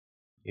curriculum.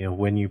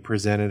 When you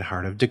presented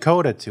Heart of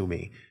Dakota to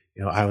me,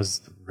 I was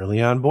really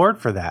on board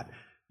for that.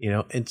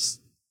 It's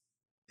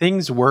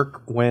things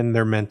work when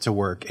they're meant to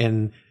work.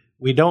 And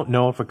we don't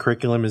know if a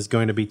curriculum is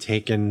going to be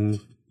taken,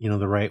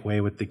 the right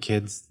way with the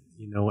kids,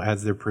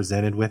 as they're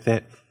presented with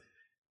it.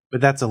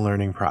 But that's a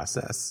learning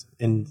process.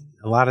 And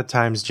a lot of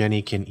times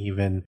Jenny can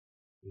even,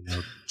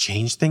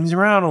 change things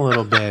around a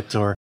little bit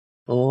or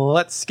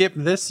let's skip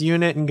this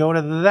unit and go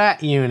to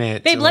that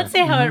unit. Babe, let's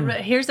say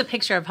here's a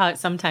picture of how it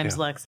sometimes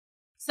looks.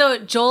 So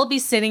Joel will be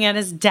sitting at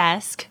his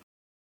desk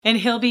and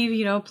he'll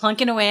be,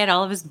 plunking away at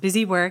all of his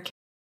busy work.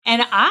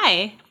 And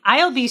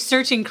I'll be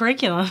searching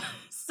curriculum.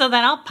 So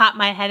then I'll pop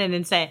my head in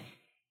and say,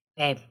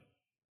 babe,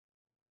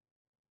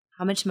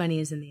 how much money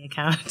is in the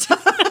account?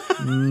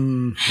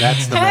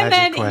 That's the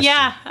magic question.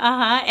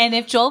 Yeah. And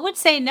if Joel would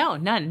say no,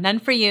 none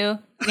for you.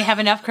 We have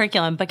enough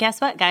curriculum. But guess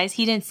what, guys?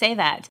 He didn't say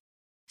that.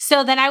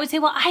 So then I would say,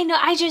 well,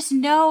 I just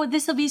know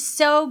this will be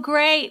so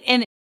great.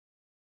 And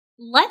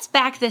let's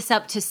back this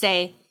up to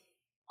say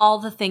all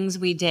the things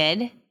we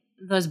did,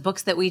 those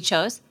books that we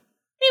chose,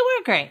 they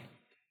were great.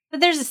 But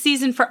there's a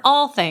season for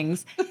all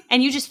things,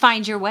 and you just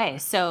find your way.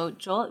 So,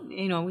 Joel,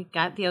 we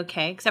got the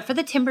okay, except for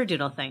the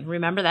Timberdoodle thing.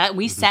 Remember that?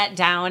 We sat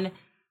down.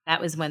 That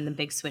was when the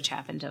big switch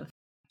happened to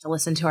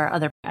listen to our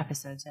other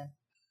episodes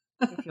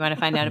if you want to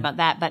find out about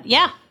that. But,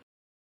 yeah.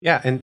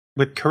 Yeah, and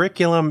with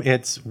curriculum,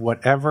 it's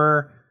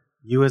whatever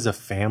you as a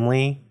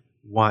family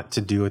want to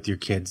do with your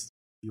kids.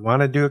 You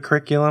want to do a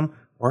curriculum,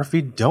 or if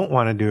you don't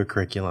want to do a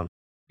curriculum,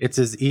 it's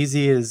as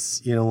easy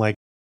as, like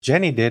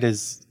Jenny did,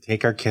 is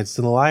take our kids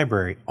to the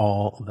library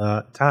all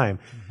the time.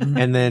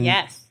 And then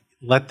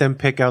let them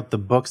pick out the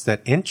books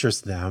that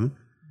interest them.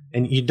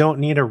 And you don't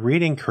need a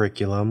reading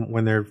curriculum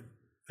when they're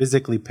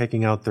physically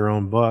picking out their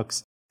own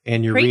books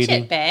and you're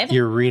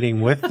you're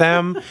reading with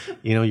them,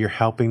 you're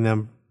helping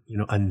them,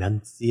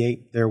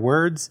 enunciate their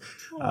words.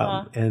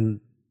 And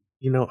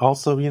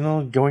also,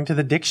 going to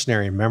the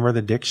dictionary. Remember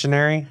the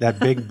dictionary? That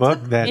big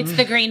book that it's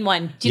the green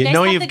one. Do you guys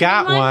have you've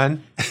got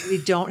one. We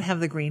don't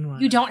have the green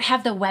one. You don't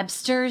have the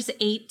Webster's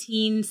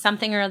 18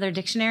 something or other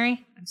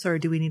dictionary? I'm sorry,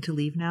 do we need to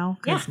leave now?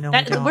 Yeah, no,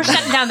 we're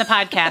shutting down the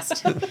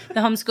podcast.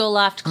 The Homeschool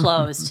Loft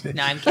closed.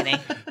 No, I'm kidding.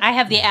 I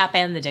have the app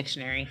and the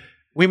dictionary.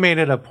 We made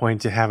it a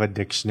point to have a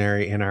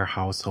dictionary in our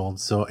household.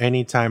 So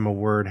anytime a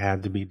word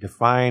had to be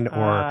defined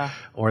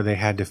or they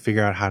had to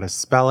figure out how to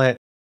spell it,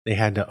 they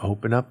had to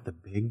open up the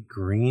big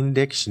green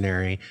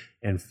dictionary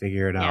and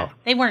figure it out.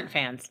 They weren't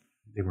fans.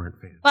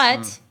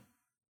 But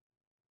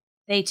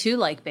they too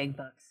like big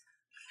books.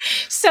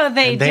 So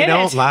they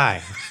don't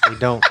lie.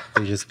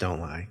 They just don't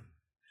lie.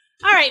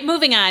 All right,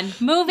 moving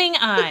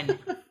on.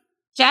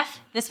 Jeff,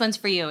 this one's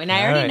for you. And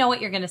I already know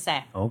what you're going to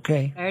say.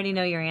 Okay. I already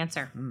know your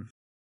answer.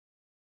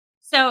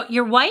 So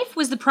your wife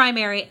was the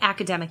primary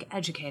academic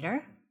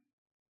educator.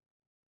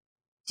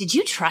 Did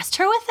you trust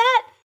her with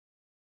that?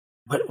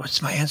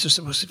 What's my answer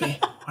supposed to be?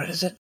 What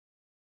is it?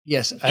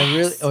 Yes, I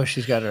really... Oh,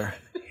 she's got her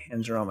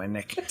hands around my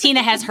neck.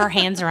 Tina has her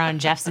hands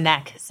around Jeff's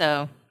neck,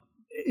 so...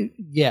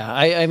 Yeah,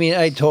 I mean,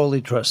 I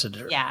totally trusted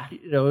her. Yeah.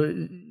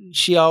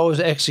 She always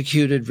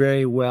executed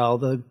very well.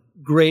 The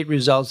great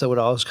results that would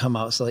always come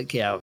out. So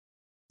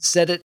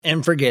set it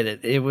and forget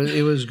it. It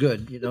was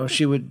good.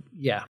 She would,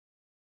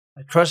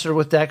 I trusted her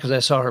with that because I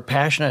saw her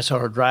passion, I saw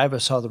her drive, I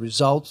saw the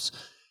results.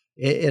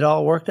 It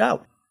all worked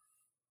out.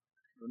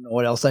 I don't know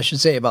what else I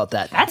should say about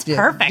that. That's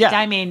perfect. Yeah.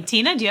 I mean,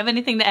 Tina, do you have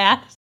anything to add?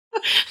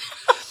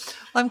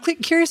 Well, I'm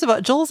curious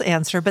about Joel's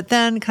answer, but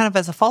then kind of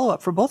as a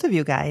follow-up for both of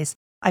you guys,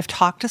 I've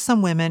talked to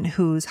some women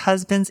whose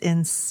husbands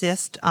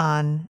insist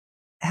on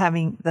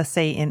having the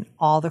say in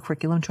all the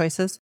curriculum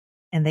choices,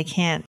 and they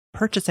can't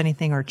purchase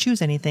anything or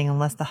choose anything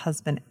unless the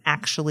husband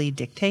actually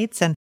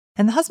dictates. And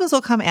the husbands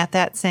will come at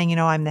that saying,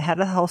 I'm the head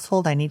of the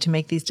household. I need to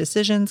make these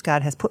decisions.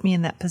 God has put me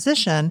in that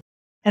position.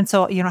 And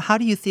so, how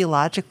do you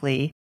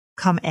theologically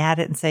come at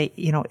it and say,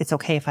 it's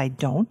okay if I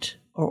don't?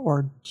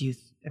 Or do you,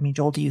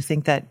 Joel, do you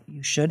think that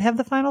you should have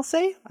the final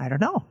say? I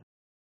don't know.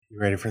 You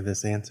ready for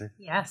this answer?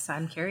 Yes,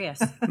 I'm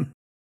curious.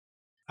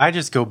 I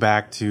just go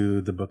back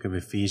to the book of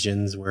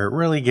Ephesians where it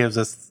really gives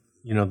us,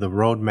 the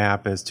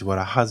roadmap as to what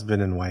a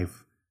husband and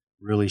wife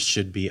really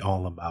should be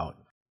all about.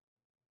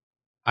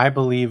 I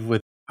believe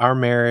with our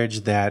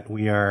marriage that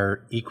we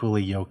are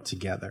equally yoked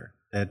together,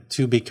 that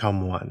two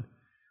become one.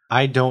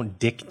 I don't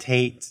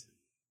dictate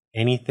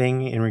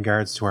anything in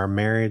regards to our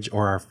marriage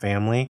or our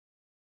family.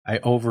 I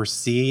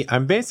oversee.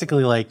 I'm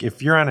basically like,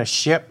 if you're on a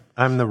ship,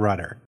 I'm the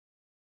rudder.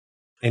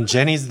 And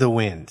Jenny's the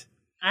wind.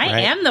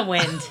 I am the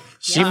wind.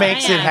 She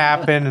makes it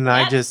happen, and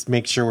I just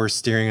make sure we're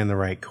steering in the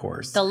right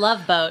course. The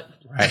love boat.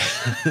 Right.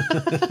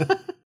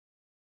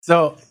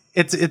 So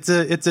it's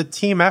a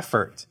team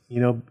effort.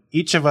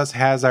 Each of us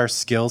has our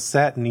skill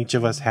set, and each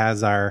of us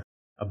has our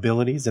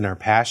abilities and our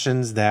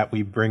passions that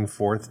we bring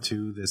forth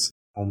to this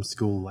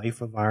homeschool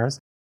life of ours.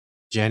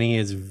 Jenny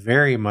is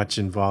very much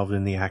involved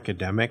in the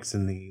academics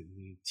and the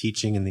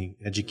teaching and the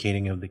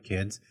educating of the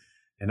kids.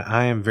 And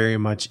I am very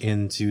much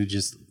into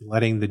just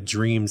letting the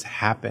dreams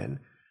happen,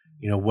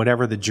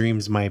 whatever the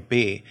dreams might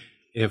be.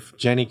 If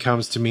Jenny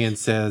comes to me and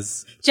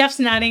says... Jeff's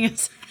nodding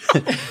his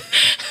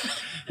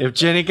If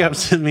Jenny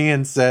comes to me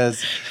and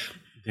says,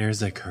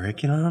 there's a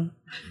curriculum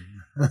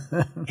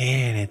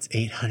and it's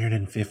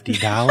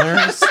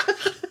 $850,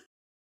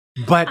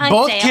 but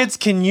both kids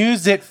can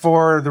use it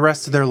for the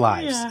rest of their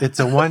lives. Yeah. It's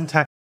a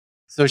one-time.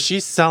 So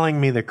she's selling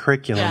me the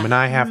curriculum and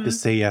I have to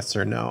say yes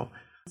or no.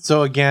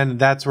 So again,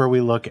 that's where we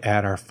look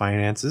at our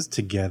finances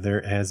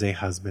together as a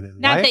husband and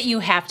wife. Not that you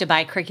have to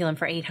buy curriculum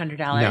for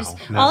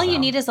 $800. No, all you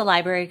need is a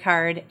library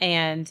card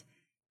and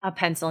a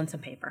pencil and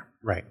some paper.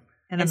 Right.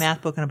 And a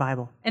math book and a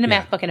Bible. And a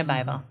math book and a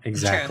Bible.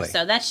 Exactly. True.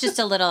 So that's just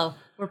a little,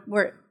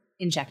 we're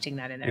injecting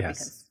that in there. Yes.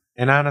 Because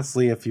and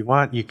honestly, if you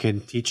want, you can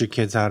teach your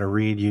kids how to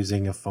read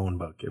using a phone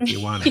book if you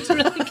wanted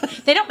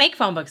to. They don't make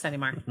phone books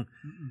anymore.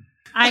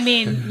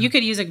 You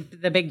could use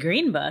the big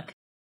green book,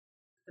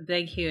 the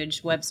big,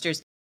 huge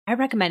Webster's. I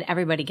recommend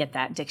everybody get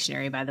that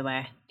dictionary, by the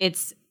way.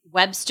 It's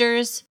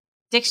Webster's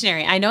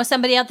Dictionary. I know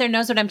somebody out there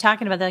knows what I'm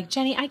talking about. They're like,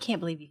 Jenny, I can't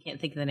believe you can't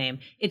think of the name.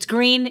 It's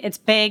green, it's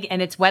big,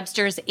 and it's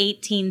Webster's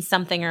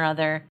 18-something or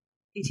other.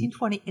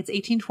 1820. It's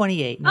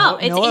 1828. It's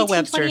 1828.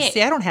 Webster's.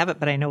 See, I don't have it,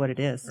 but I know what it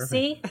is.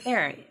 See?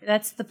 There.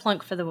 That's the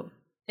plunk for the...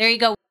 There you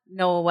go,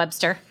 Noah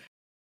Webster.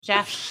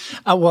 Jeff?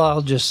 Well,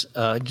 I'll just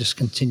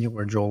continue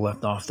where Joel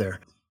left off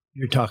there.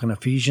 You're talking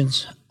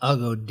Ephesians. I'll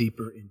go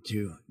deeper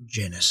into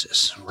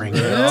Genesis. Ring it.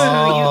 You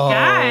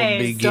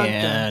guys.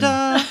 Began. Dun,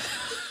 dun, dun.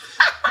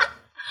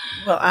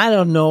 Well, I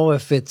don't know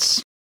if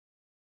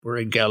we're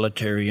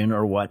egalitarian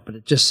or what, but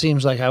it just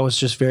seems like I was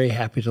just very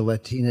happy to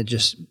let Tina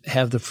just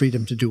have the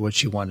freedom to do what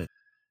she wanted.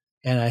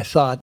 And I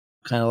thought,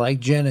 kind of like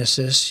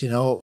Genesis,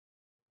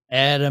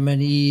 Adam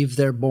and Eve,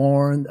 they're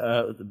born,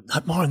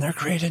 not born, they're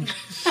created.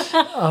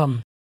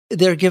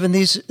 They're given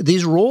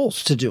these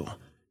roles to do.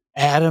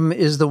 Adam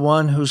is the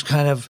one who's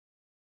kind of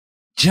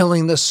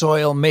tilling the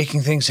soil,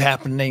 making things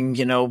happening,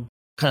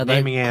 kind of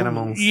naming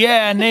animals.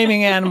 Yeah,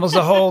 naming animals,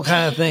 the whole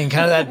kind of thing,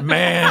 kind of that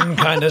man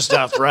kind of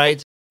stuff,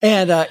 right?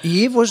 And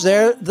Eve was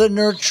there, the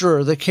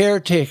nurturer, the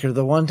caretaker,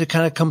 the one to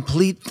kind of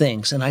complete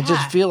things. And I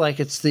just feel like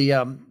it's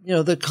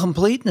the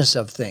completeness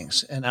of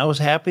things. And I was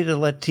happy to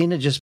let Tina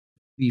just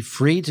be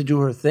free to do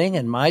her thing.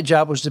 And my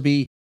job was to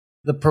be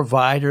the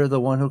provider,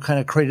 the one who kind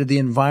of created the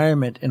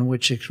environment in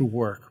which it could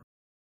work.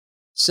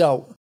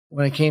 So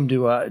when it came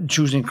to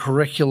choosing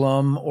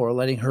curriculum or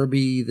letting her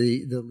be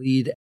the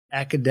lead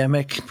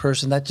academic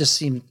person, that just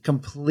seemed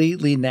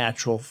completely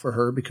natural for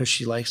her because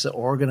she likes to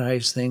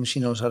organize things. She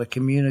knows how to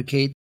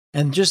communicate.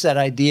 And just that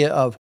idea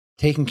of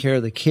taking care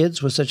of the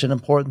kids was such an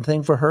important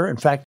thing for her. In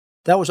fact,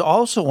 that was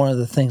also one of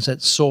the things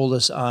that sold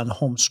us on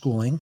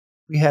homeschooling.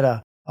 We had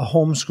a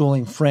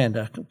homeschooling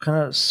friend,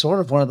 sort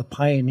of one of the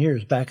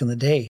pioneers back in the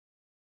day.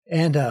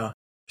 And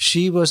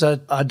she was a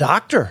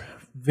doctor,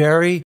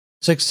 very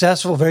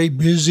successful, very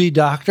busy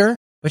doctor,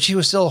 but she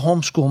was still a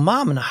homeschool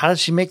mom. And how did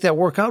she make that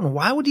work out? And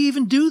why would you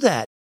even do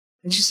that?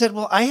 And she said,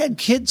 well, I had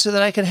kids so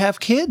that I could have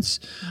kids.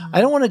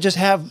 I don't want to just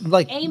have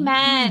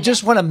Amen.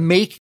 Just want to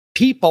make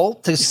people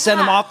to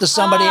send them off to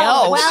somebody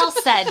else. Well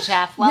said,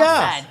 Jeff. Well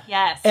said.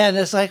 Yes. And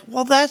it's like,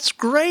 well, that's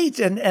great.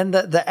 And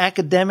the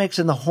academics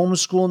and the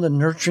homeschool and the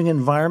nurturing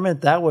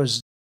environment, that was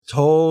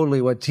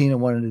totally what Tina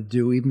wanted to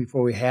do even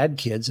before we had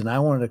kids. And I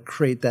wanted to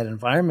create that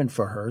environment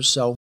for her.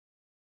 So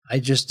I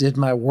just did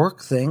my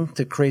work thing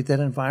to create that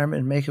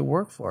environment and make it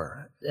work for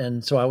her.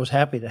 And so I was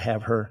happy to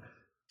have her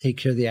take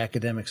care of the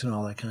academics and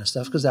all that kind of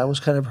stuff because that was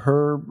kind of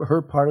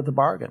her part of the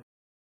bargain.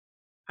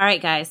 All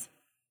right, guys.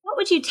 What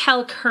would you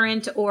tell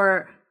current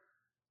or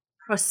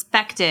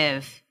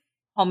prospective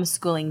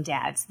homeschooling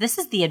dads? This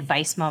is the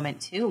advice moment,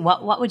 too.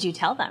 What would you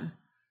tell them?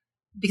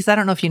 Because I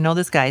don't know if you know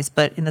this, guys,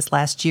 but in this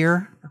last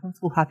year, the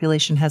homeschool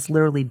population has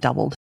literally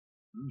doubled.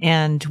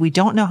 And we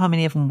don't know how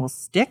many of them will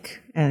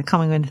stick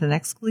coming into the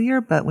next school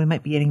year, but we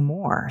might be getting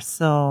more.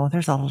 So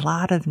there's a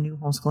lot of new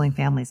homeschooling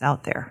families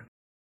out there.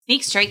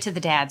 Speak straight to the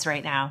dads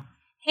right now.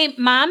 Hey,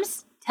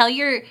 moms, tell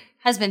your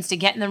husbands to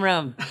get in the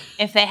room.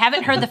 If they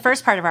haven't heard the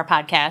first part of our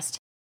podcast,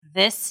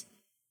 this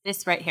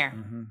right here.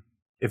 Mm-hmm.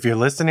 If you're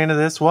listening to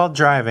this while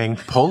driving,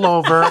 pull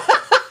over,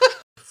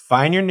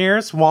 find your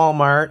nearest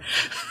Walmart,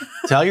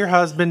 tell your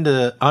husband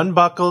to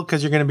unbuckle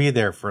because you're going to be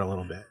there for a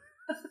little bit.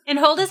 And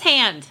hold his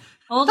hand.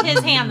 Hold his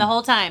hand the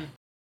whole time.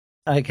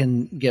 I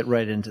can get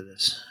right into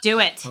this. Do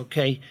it.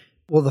 Okay.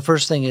 Well, the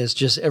first thing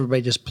is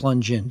everybody just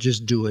plunge in.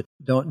 Just do it.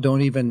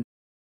 Don't even,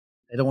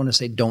 I don't want to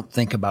say don't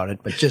think about it,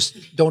 but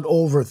just don't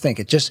overthink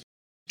it. Just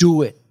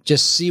do it.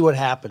 Just see what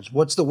happens.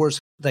 What's the worst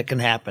that can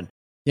happen?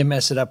 You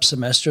mess it up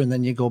semester and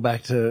then you go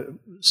back to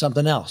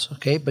something else.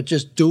 Okay. But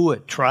just do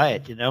it. Try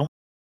it,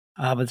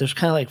 But there's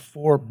kind of like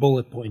 4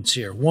 bullet points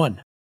here.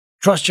 1,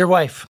 trust your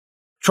wife.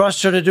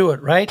 Trust her to do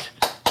it, right?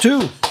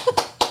 2,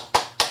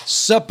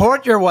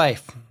 support your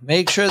wife.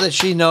 Make sure that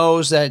she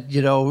knows that,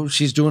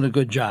 she's doing a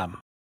good job.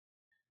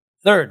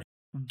 3rd,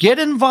 get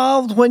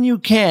involved when you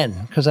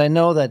can. Because I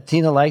know that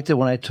Tina liked it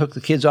when I took the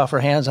kids off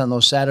her hands on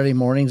those Saturday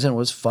mornings, and it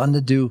was fun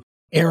to do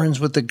errands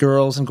with the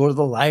girls and go to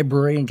the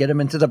library and get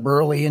them into the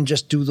Burley and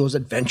just do those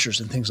adventures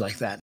and things like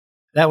that.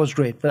 That was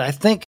great. But I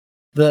think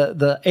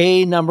the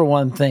number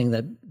one thing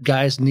that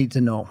guys need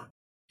to know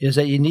is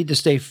that you need to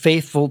stay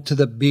faithful to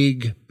the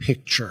big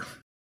picture.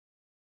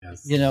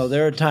 Yes.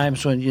 There are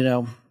times when,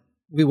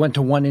 we went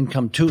to one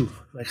income too.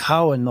 Like,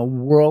 how in the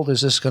world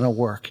is this going to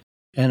work?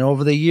 And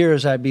over the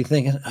years, I'd be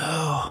thinking,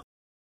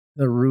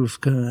 the roof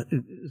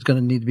is going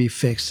to need to be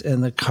fixed.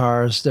 And the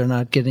cars, they're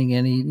not getting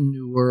any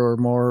newer or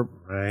more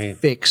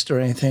fixed or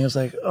anything. It's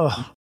like,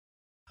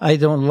 I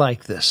don't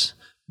like this.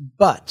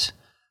 But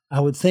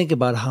I would think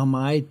about how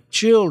my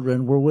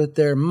children were with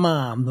their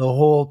mom the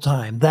whole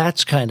time.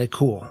 That's kind of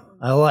cool.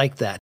 I like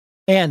that.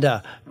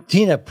 And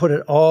Tina put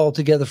it all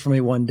together for me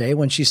one day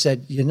when she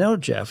said,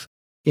 Jeff,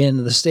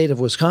 in the state of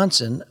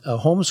Wisconsin, a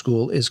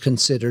homeschool is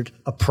considered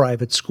a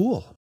private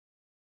school.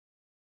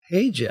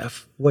 Hey,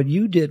 Jeff, what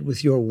you did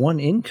with your one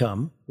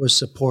income was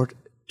support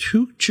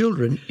 2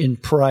 children in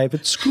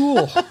private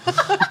school.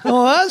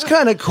 Well, that's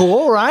kind of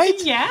cool, right?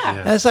 Yeah.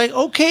 And it's like,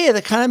 okay,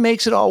 that kind of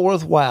makes it all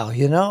worthwhile,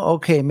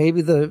 Okay,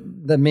 maybe the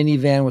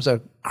minivan was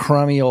a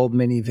crummy old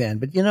minivan,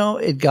 but,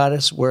 it got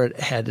us where it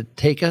had to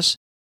take us.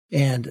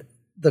 And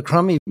the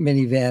crummy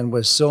minivan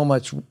was so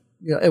much,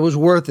 it was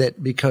worth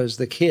it because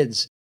the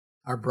kids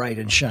are bright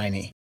and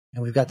shiny.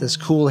 And we've got this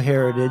cool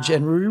heritage,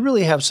 and we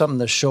really have something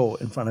to show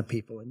in front of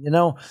people.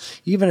 And,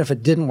 even if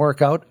it didn't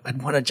work out,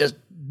 I'd want to just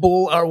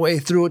bull our way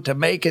through it to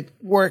make it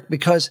work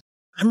because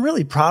I'm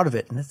really proud of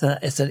it. And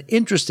it's an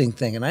interesting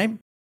thing. And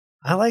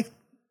I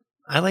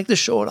like to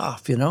show it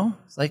off,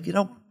 It's like,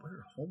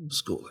 we're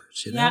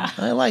homeschoolers, Yeah.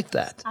 I like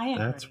that.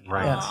 That's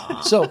right.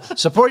 Yeah. So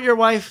support your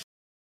wife.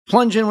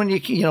 Plunge in when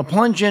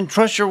plunge in,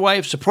 trust your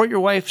wife, support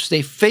your wife,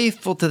 stay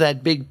faithful to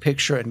that big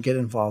picture, and get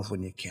involved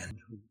when you can.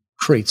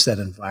 Creates that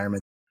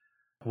environment.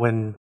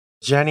 When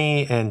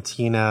Jenny and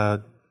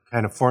Tina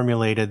kind of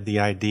formulated the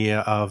idea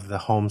of the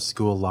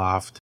homeschool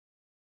loft,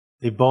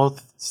 they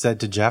both said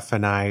to Jeff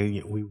and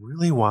I, we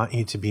really want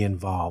you to be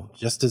involved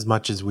just as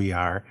much as we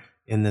are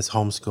in this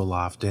homeschool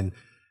loft. And,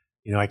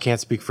 I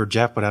can't speak for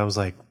Jeff, but I was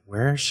like,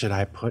 where should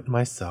I put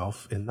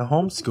myself in the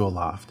homeschool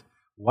loft?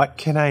 What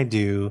can I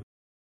do?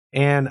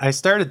 And I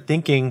started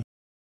thinking,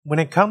 when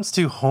it comes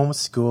to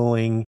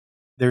homeschooling,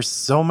 there's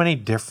so many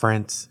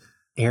different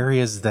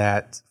areas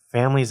that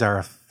families are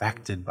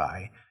affected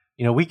by.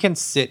 We can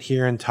sit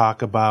here and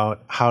talk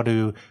about how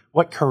to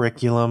what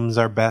curriculums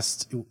are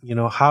best,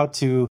 how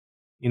to,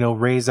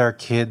 raise our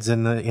kids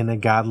in a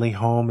godly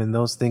home and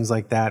those things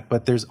like that.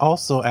 But there's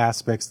also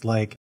aspects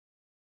like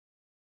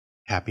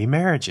happy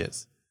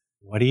marriages.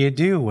 What do you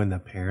do when the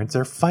parents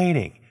are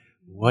fighting?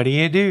 What do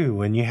you do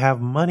when you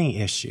have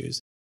money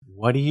issues?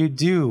 What do you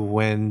do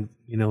when,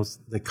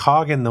 the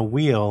cog in the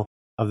wheel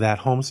of that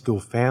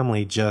homeschool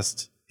family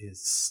just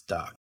is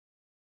stuck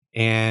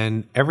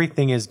and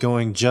everything is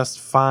going just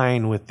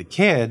fine with the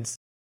kids,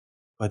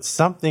 but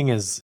something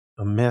is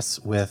amiss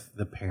with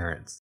the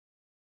parents?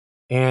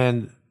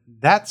 And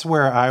that's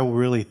where I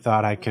really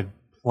thought I could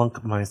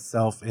plunk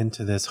myself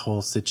into this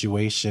whole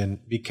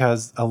situation,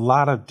 because a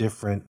lot of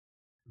different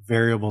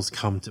variables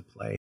come to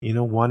play.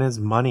 One is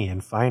money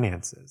and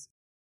finances,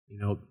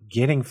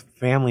 getting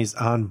families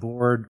on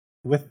board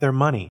with their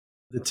money.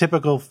 The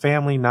typical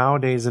family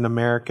nowadays in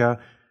America,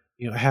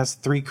 has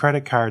 3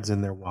 credit cards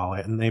in their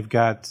wallet, and they've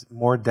got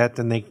more debt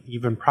than they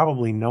even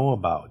probably know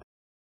about.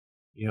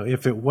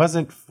 If it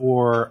wasn't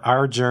for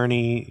our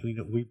journey,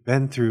 we've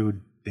been through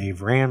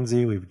Dave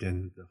Ramsey, we've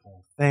done the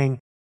whole thing,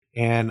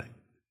 and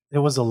it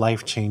was a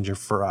life changer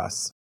for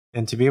us.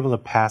 And to be able to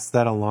pass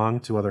that along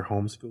to other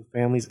homeschool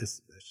families,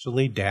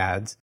 especially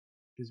dads,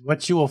 is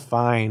what you will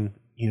find,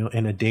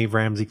 in a Dave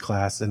Ramsey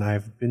class, and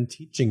I've been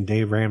teaching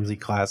Dave Ramsey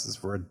classes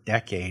for a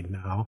decade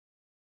now,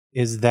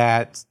 is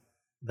that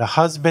the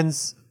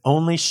husbands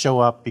only show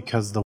up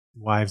because the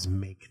wives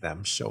make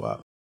them show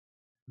up.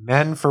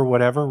 Men, for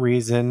whatever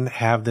reason,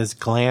 have this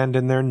gland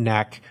in their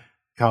neck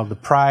called the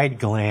pride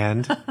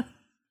gland,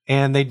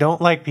 and they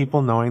don't like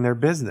people knowing their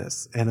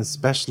business, and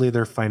especially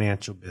their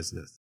financial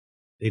business.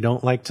 They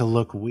don't like to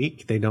look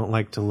weak. They don't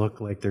like to look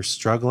like they're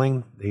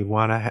struggling. They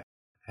want to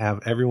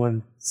have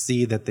everyone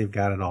see that they've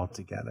got it all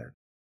together.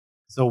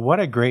 So what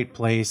a great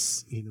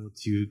place,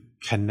 to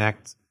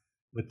connect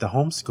with the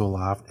Homeschool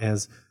Loft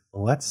as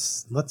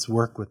let's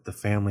work with the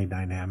family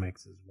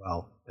dynamics as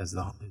well as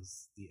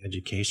the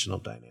educational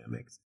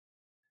dynamics.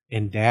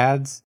 And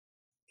dads,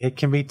 it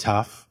can be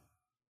tough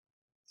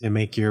to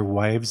make your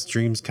wife's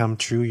dreams come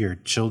true, your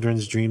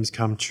children's dreams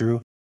come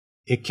true.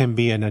 It can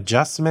be an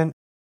adjustment.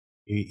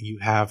 You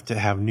have to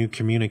have new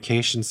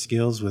communication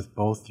skills with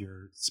both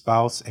your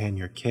spouse and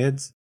your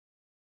kids.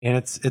 And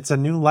it's a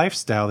new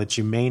lifestyle that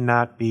you may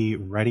not be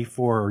ready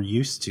for or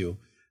used to,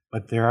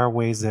 but there are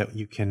ways that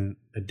you can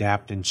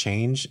adapt and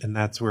change. And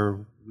that's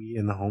where we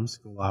in the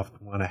Homeschool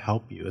Loft want to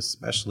help you,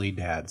 especially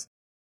dads,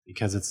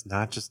 because it's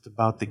not just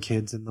about the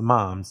kids and the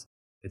moms,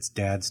 it's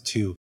dads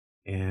too.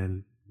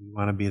 And we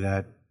want to be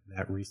that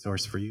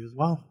resource for you as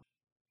well.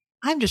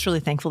 I'm just really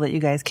thankful that you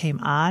guys came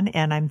on,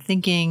 and I'm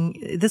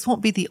thinking this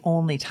won't be the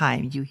only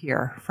time you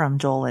hear from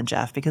Joel and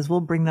Jeff, because we'll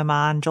bring them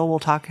on. Joel will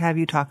have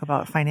you talk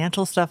about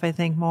financial stuff, I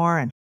think, more,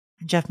 and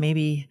Jeff,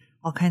 maybe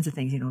all kinds of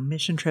things,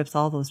 mission trips,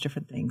 all those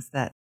different things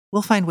that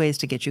we'll find ways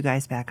to get you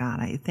guys back on.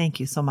 I thank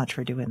you so much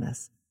for doing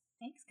this.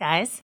 Thanks,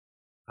 guys.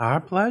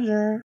 Our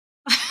pleasure.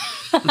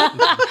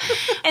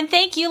 And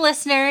thank you,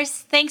 listeners.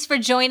 Thanks for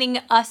joining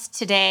us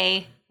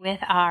today with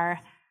our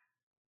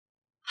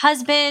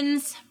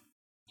husbands.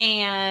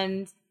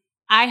 And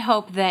I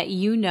hope that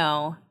you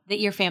know that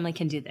your family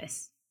can do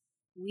this.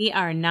 We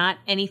are not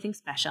anything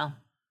special.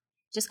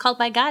 Just called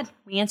by God.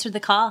 We answered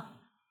the call.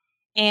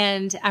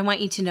 And I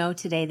want you to know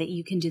today that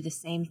you can do the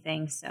same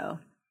thing. So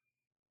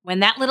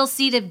when that little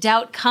seed of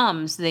doubt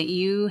comes that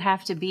you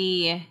have to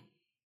be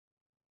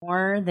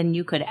more than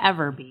you could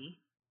ever be,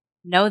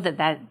 know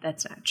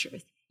that's not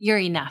truth. You're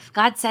enough.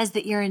 God says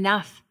that you're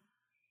enough.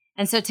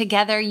 And so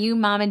together, you,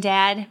 mom and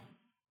dad,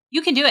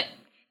 you can do it.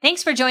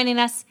 Thanks for joining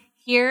us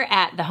here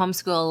at the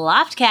Homeschool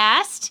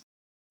Loftcast.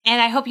 And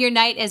I hope your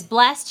night is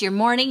blessed, your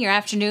morning, your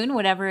afternoon,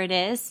 whatever it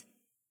is.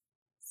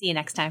 See you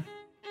next time.